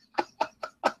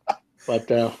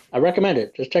 But I recommend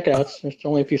it. Just check it out. It's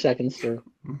only a few seconds or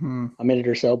a minute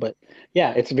or so. But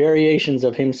yeah, it's variations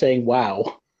of him saying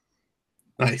 "wow"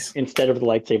 Nice. instead of the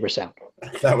lightsaber sound.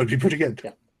 That would be pretty good.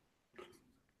 Yeah.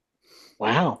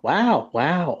 Wow.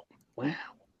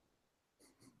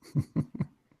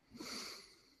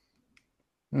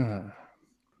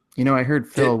 I heard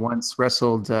Phil once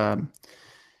wrestled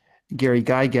Gary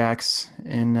Gygax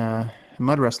in a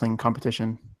mud wrestling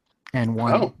competition and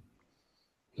won. Oh.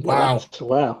 Wow.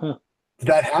 Wow. Huh.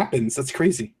 That happens. That's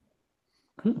crazy.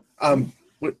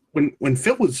 When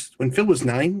Phil was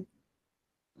 9,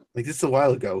 like this is a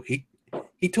while ago, he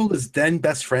told his then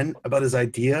best friend about his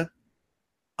idea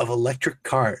of electric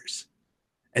cars.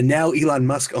 And now Elon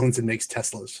Musk owns and makes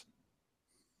Teslas.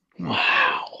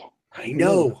 Wow. I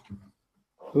know.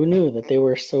 Who knew that they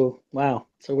were so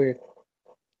weird.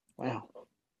 Wow.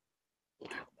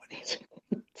 I've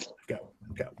got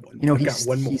one. I've got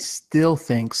one more. He still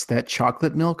thinks that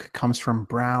chocolate milk comes from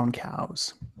brown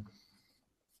cows.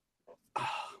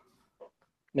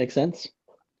 Makes sense.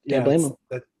 Yeah, Can't blame him.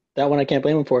 That one I can't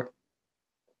blame him for.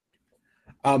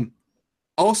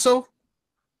 Also,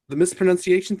 the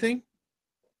mispronunciation thing.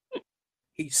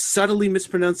 He subtly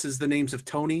mispronounces the names of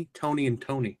Tony, and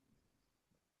Tony.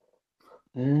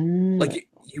 Like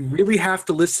you really have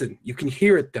to listen. You can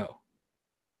hear it though.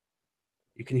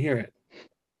 You can hear it.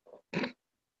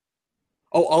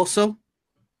 Oh, also,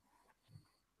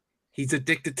 he's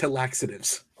addicted to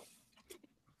laxatives.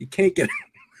 You can't get it.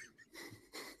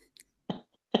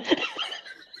 I've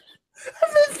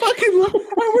been fucking laughing.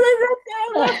 I wrote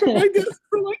down after my desk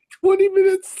for like 20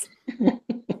 minutes.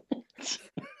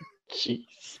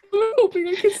 Jeez. I'm hoping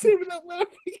I can save it without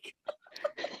laughing.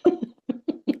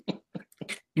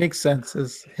 Makes sense.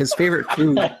 His favorite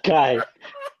food. That guy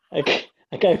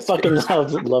fucking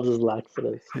loves his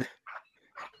laxatives.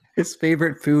 His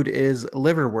favorite food is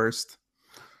liverwurst.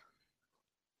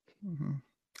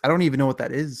 I don't even know what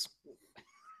that is.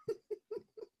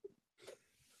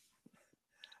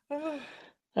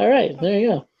 All right, there you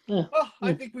go. Yeah. Well,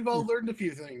 I think we've all learned a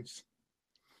few things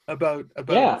about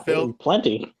Phil.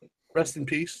 Plenty. Rest in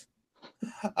peace.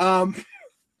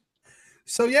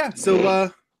 So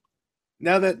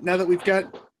now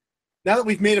that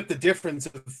we've made up the difference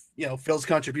of Phil's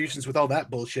contributions with all that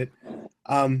bullshit.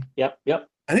 Yep.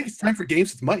 I think it's time for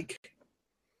Games with Mike.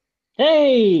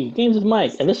 Hey, Games with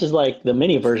Mike, and this is like the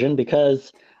mini version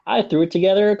because I threw it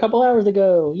together a couple hours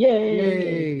ago.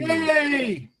 Yay!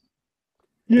 Pen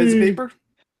and paper?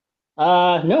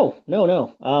 No.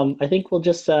 I think we'll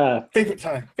just favorite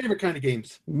kind of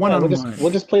games. One-on-one.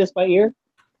 We'll just play this by ear.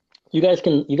 You guys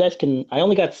can. I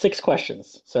only got 6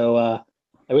 questions, so I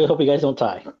really hope you guys don't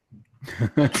tie.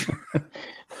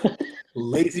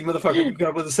 Lazy motherfucker, you got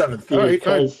up with a 7th. All right,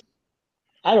 because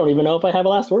I don't even know if I have a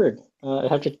last word. I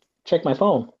have to check my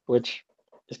phone, which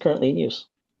is currently in use.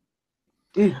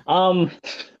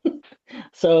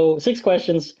 So 6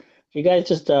 questions. You guys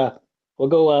just we'll We'll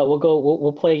go.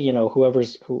 We'll play.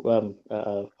 Whoever's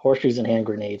horseshoes and hand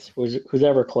grenades. Who's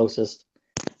ever closest.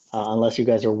 Unless you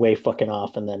guys are way fucking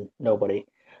off, and then nobody.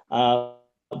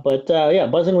 But yeah,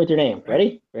 buzz in with your name.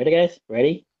 Ready? Ready, guys?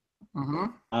 Ready?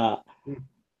 Mm-hmm.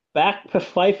 Back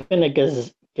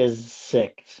pfeifen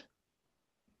Gesicht.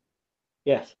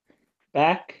 Yes.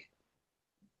 Back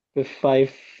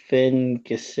pfeifen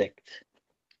Gesicht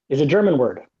is a German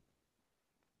word.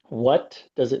 What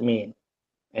does it mean?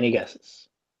 Any guesses?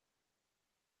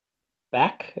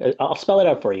 Back. I'll spell it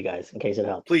out for you guys in case it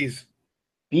helps. Please.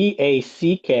 BACK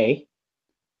PFEIFENGESICHT.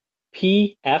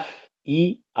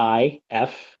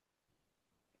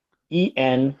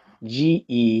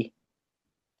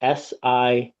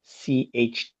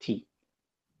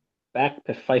 Back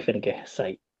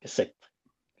Pfeifengesicht.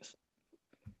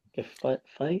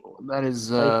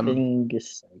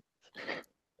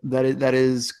 That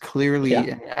is clearly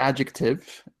an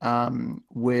adjective,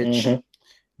 which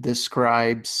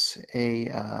describes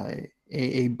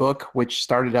a book which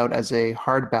started out as a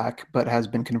hardback but has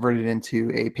been converted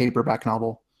into a paperback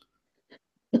novel.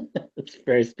 It's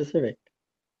very specific.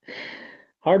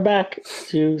 Hardback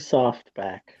to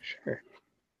softback, sure.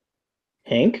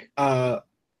 Hank?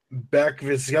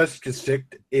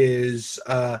 Bergvisicht is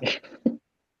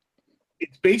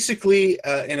it's basically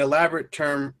an elaborate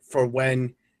term for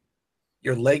when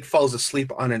your leg falls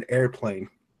asleep on an airplane.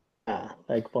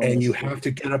 And you have to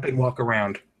get up and walk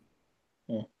around.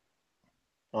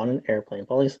 On an airplane.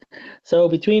 So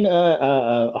between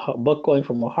a book going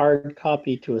from a hard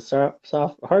copy to a soft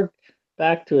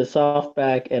hardback to a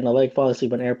softback and a leg falling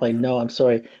asleep on an airplane, no, I'm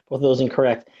sorry, both of those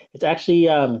incorrect. It's actually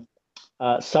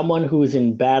someone who is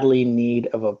in badly need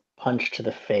of a punch to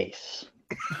the face.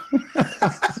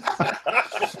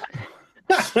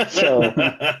 So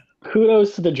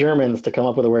kudos to the Germans to come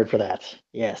up with a word for that.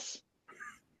 Yes.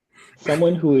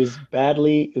 Someone who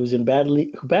badly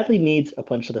needs a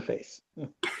punch to the face.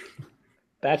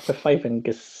 Back to Pfeifen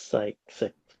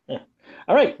Gesicht. Yeah.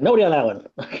 All right, nobody on that one.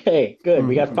 Okay, good.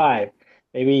 We got 5.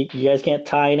 Maybe you guys can't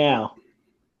tie now.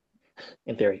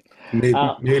 In theory. Maybe.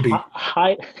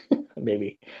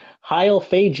 Maybe.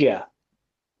 Hyalphagia.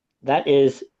 That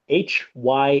is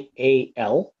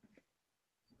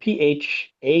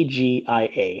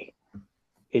HYALPHAGIA.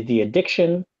 Is the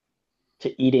addiction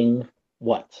to eating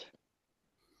what?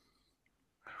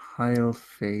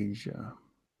 Hyalphagia.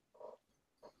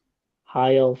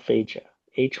 Hyalphagia.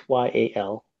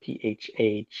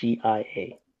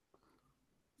 HYALPHAGIA.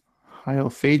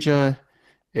 Hyalphagia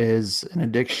is an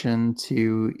addiction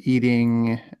to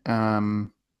eating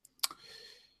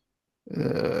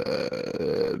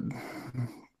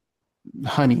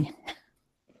honey.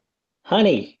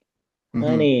 Honey.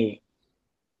 Honey.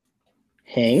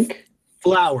 Hank?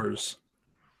 Flowers.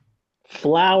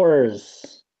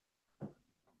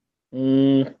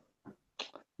 No,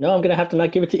 I'm going to have to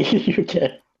not give it to you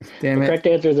again. Damn the it. correct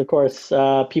answer is, of course,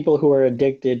 people who are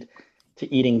addicted to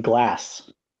eating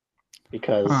glass.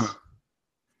 Because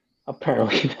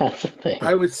apparently that's a thing.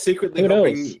 I was secretly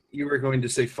hoping you were going to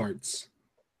say farts.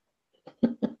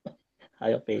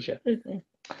 Hyalphagia.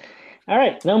 All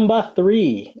right, number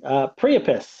 3.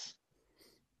 Priapus.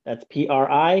 That's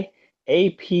Priapus.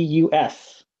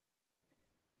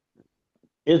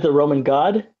 Is the Roman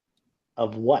god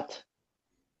of what?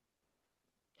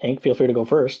 Hank, feel free to go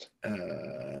first.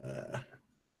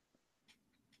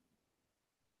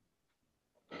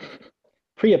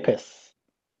 Priapus.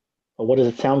 Well, what does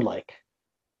it sound like?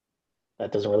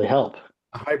 That doesn't really help.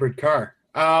 A hybrid car.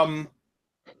 I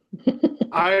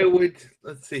would,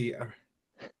 let's see.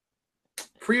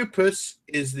 Priapus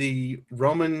is the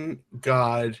Roman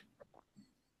god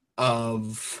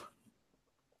of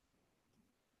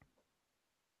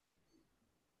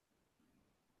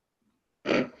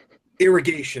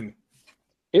irrigation.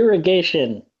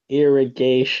 Irrigation.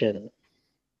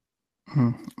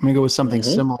 I'm going to go with something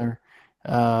similar.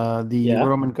 The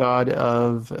Roman god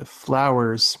of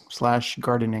flowers /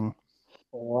 gardening.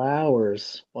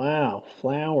 Flowers. Wow.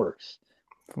 Flowers.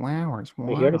 Wow.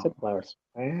 We heard it said flowers.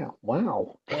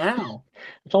 Wow.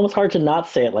 It's almost hard to not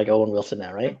say it like Owen Wilson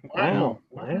now, right? Wow.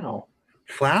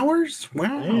 Flowers?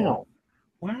 Wow.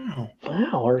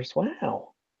 Flowers.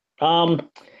 Wow.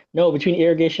 No, between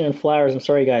irrigation and flowers, I'm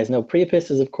sorry, guys. No, Priapus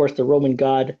is, of course, the Roman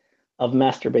god of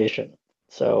masturbation.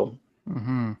 So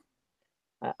I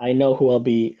know who I'll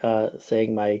be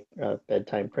saying my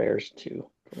bedtime prayers to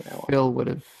from now on. Phil would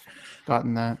have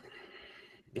gotten that.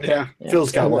 Yeah,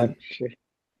 Phil's got one. Sure.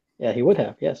 Yeah, he would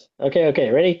have, yes. Okay,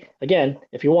 ready? Again,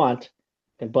 if you want, you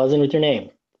can buzz in with your name.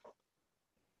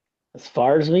 As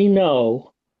far as we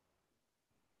know,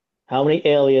 how many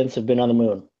aliens have been on the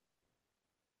moon?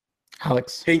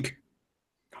 Alex. Hank.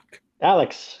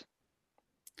 Alex.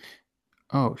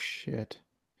 Oh shit.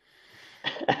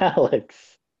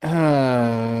 Alex.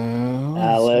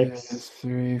 Alex.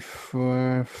 3,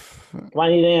 4. I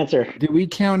need an answer. Do we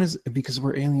count as because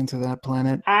we're alien to that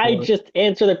planet? I Or- just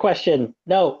answered the question.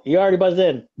 No, you already buzzed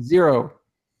in. 0.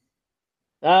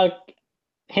 Hank.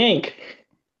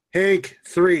 Hank,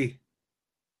 3.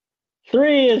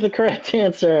 3 is the correct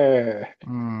answer.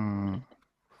 Thought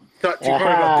too hard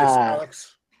about this, Aha.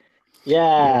 Alex.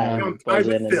 Yeah. Time buzz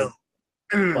with in and Phil.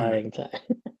 buying time.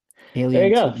 Alien There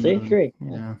you go. to See? the moon. 3.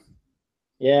 Yeah.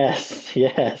 Yes,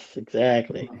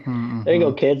 exactly. Mhm, There you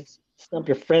go, mhm. kids. Stump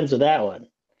your friends with that one.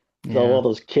 So Yeah. all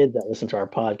those kids that listen to our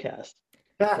podcast.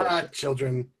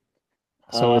 Children.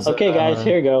 So is it, Okay, guys,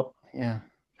 here you go. Yeah.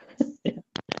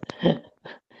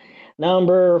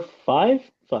 Number 5?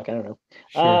 Fuck, I don't know.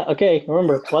 Sure. Okay,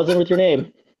 remember, buzz in with your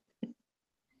name.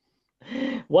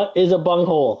 What is a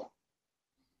bunghole?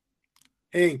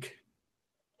 Hank.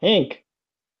 Hank.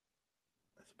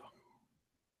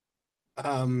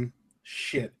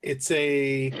 Shit. It's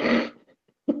your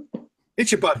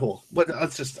butthole. But I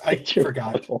It's your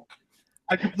forgot. butthole.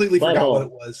 I completely forgot what Butthole.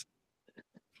 it was.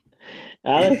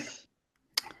 Alex,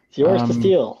 it's yours to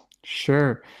steal.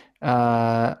 Sure.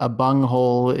 A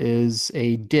bunghole is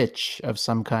a ditch of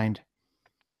some kind.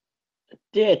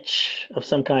 Ditch of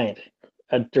some kind.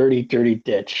 A dirty, dirty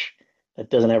ditch that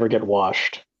doesn't ever get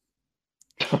washed.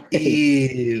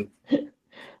 Ew.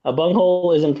 A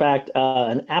bunghole is, in fact,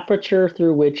 an aperture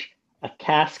through which a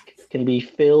cask can be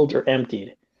filled or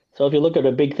emptied. So if you look at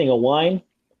a big thing of wine,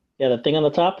 you got a thing on the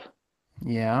top,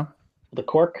 Yeah. the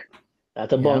cork,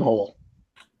 that's a Yeah. bunghole.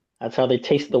 That's how they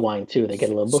taste the wine, too. They get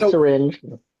a little So- syringe.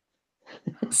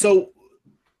 So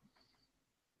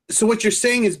what you're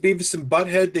saying is Beavis and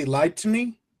Butthead, they lied to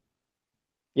me?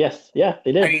 Yes, yeah,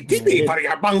 they did. I did They they did. for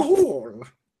your bunghole.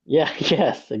 Yeah,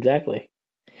 yes, exactly.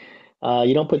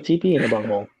 You don't put TP in a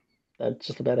bunghole. That's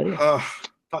just a bad idea. Ugh,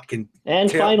 fucking And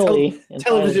tel- finally,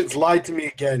 television's lied to me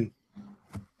again.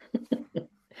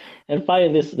 and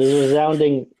finally, this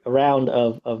resounding round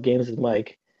of games with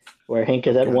Mike, where Hank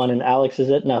is at Okay. 1 and Alex is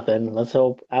at nothing. Let's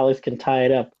hope Alex can tie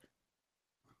it up.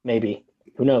 Maybe.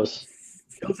 Who knows?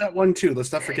 Phil's that one too.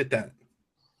 Let's not forget that.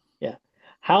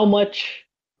 How much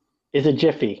is a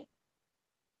jiffy?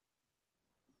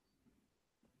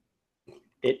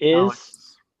 It is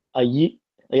Alex.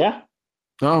 yeah?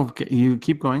 Oh, okay. You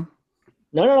keep going.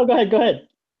 No, go ahead.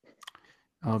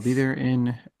 I'll be there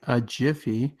in a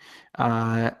jiffy.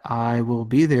 I will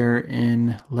be there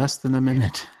in less than a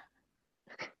minute.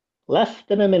 Less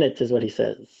than a minute is what he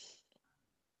says.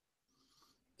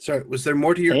 Sorry, was there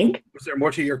more to your Hank?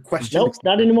 question? Nope,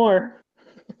 not anymore.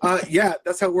 Yeah,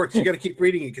 that's how it works. You got to keep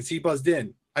reading it because he buzzed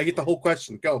in. I get the whole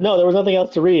question. Go. No, there was nothing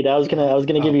else to read. I was gonna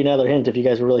give you another hint if you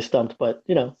guys were really stumped, but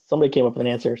somebody came up with an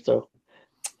answer. So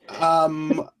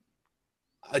A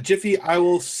jiffy, I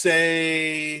will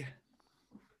say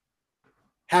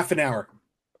half an hour.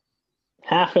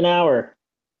 half an hour,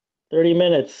 30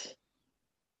 minutes.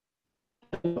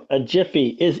 A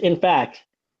jiffy is in fact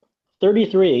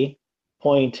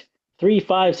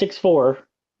 33.3564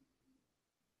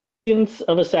 seconds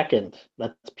of a second.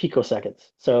 That's picoseconds.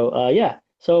 So yeah.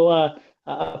 So a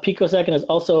picosecond is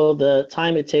also the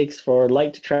time it takes for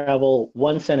light to travel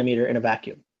 1 centimeter in a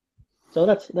vacuum. So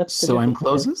that's the So I'm jiffy.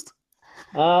 closest?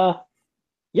 Yeah,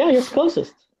 you're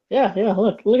closest. Yeah.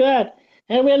 Look at that.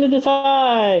 And we ended the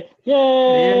tie. Yay!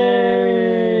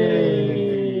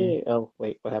 Oh,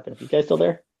 wait, what happened? You guys still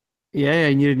there? Yeah,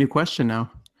 I need a new question now.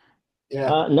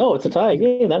 Yeah. No, it's a tie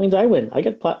game. That means I win. I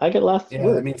get last Yeah,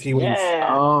 word. that means he wins.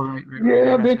 Yeah. Oh, right.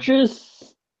 Yeah, bitches.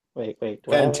 Wait. do I have it?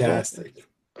 Fantastic.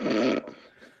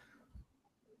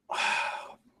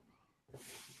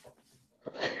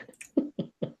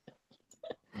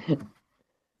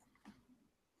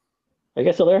 Are you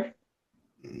guys still there?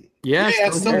 Yeah, Yeah,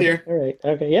 still here. All right.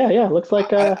 Okay. Yeah. Looks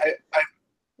like I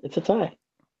it's a tie.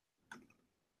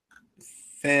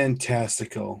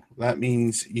 fantastical. That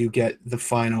means you get the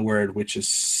final word, which is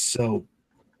so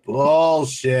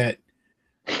bullshit.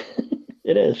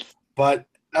 It is. But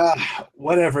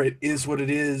whatever, it is what it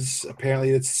is. Apparently,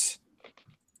 it's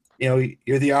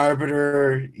you're the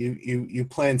arbiter. You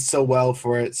planned so well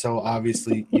for it, so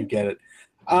obviously you get it.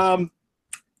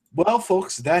 Well,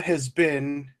 folks, that has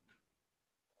been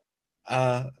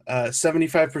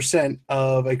 75%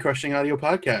 of a Crushing Audio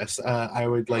podcast. I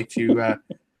would like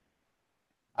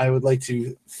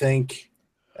to thank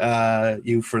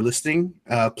you for listening.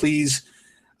 Please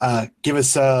give us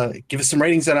some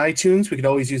ratings on iTunes. We could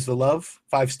always use the love,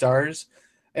 5 stars,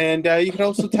 and you can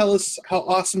also tell us how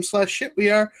awesome /shit we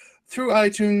are through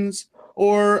iTunes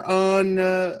or on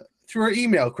through our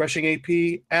email,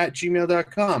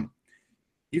 crushingap@gmail.com.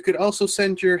 You could also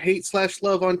send your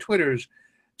hate/love on Twitters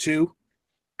to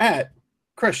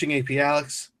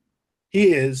 @crushingapalex.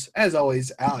 He is, as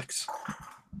always, Alex.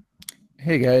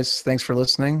 Hey guys, thanks for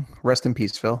listening. Rest in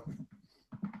peace, Phil.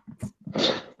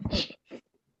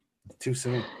 Too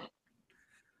soon.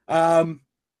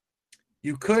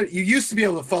 You used to be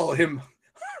able to follow him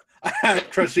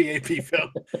at Crushing AP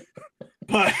Phil,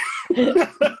 but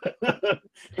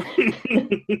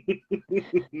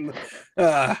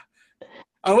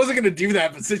I wasn't gonna do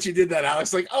that. But since you did that,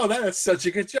 Alex, like, oh, that is such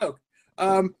a good joke.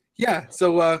 Yeah.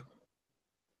 So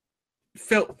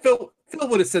Phil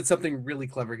would have said something really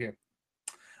clever here.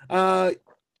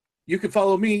 You can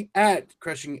follow me at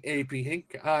Crushing AP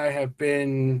Hink. I have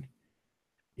been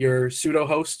your pseudo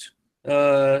host,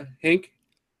 Hink,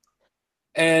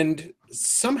 and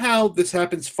somehow this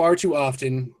happens far too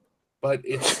often. But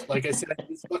it's like I said,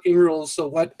 it's fucking rules. So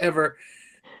whatever.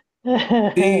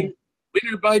 The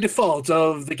winner by default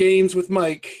of the games with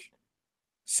Mike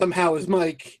somehow is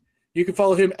Mike. You can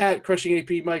follow him at Crushing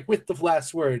AP Mike with the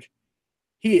last word.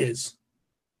 He is.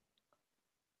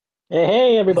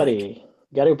 Hey, everybody.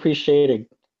 Got to appreciate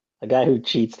a guy who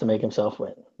cheats to make himself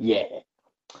win. Yeah.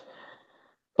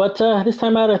 But this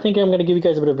time out, I think I'm going to give you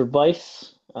guys a bit of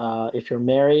advice. If you're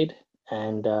married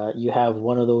and you have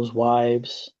one of those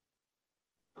wives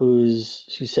who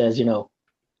says,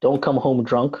 don't come home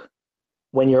drunk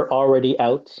when you're already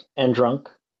out and drunk,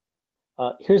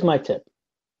 here's my tip.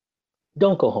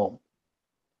 Don't go home.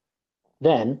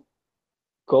 Then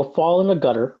go fall in a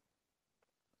gutter,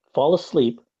 fall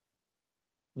asleep,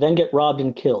 then get robbed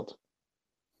and killed.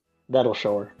 That'll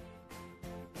show her.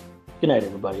 Good night,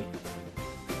 everybody.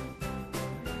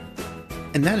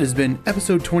 And that has been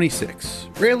episode 26.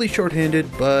 Rarely shorthanded,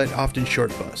 but often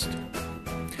short-bussed.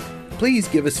 Please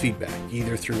give us feedback,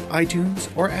 either through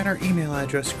iTunes or at our email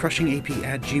address,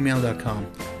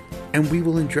 crushingap@gmail.com, and we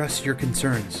will address your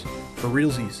concerns for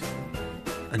realsies.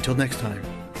 Until next time,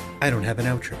 I don't have an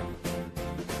outro.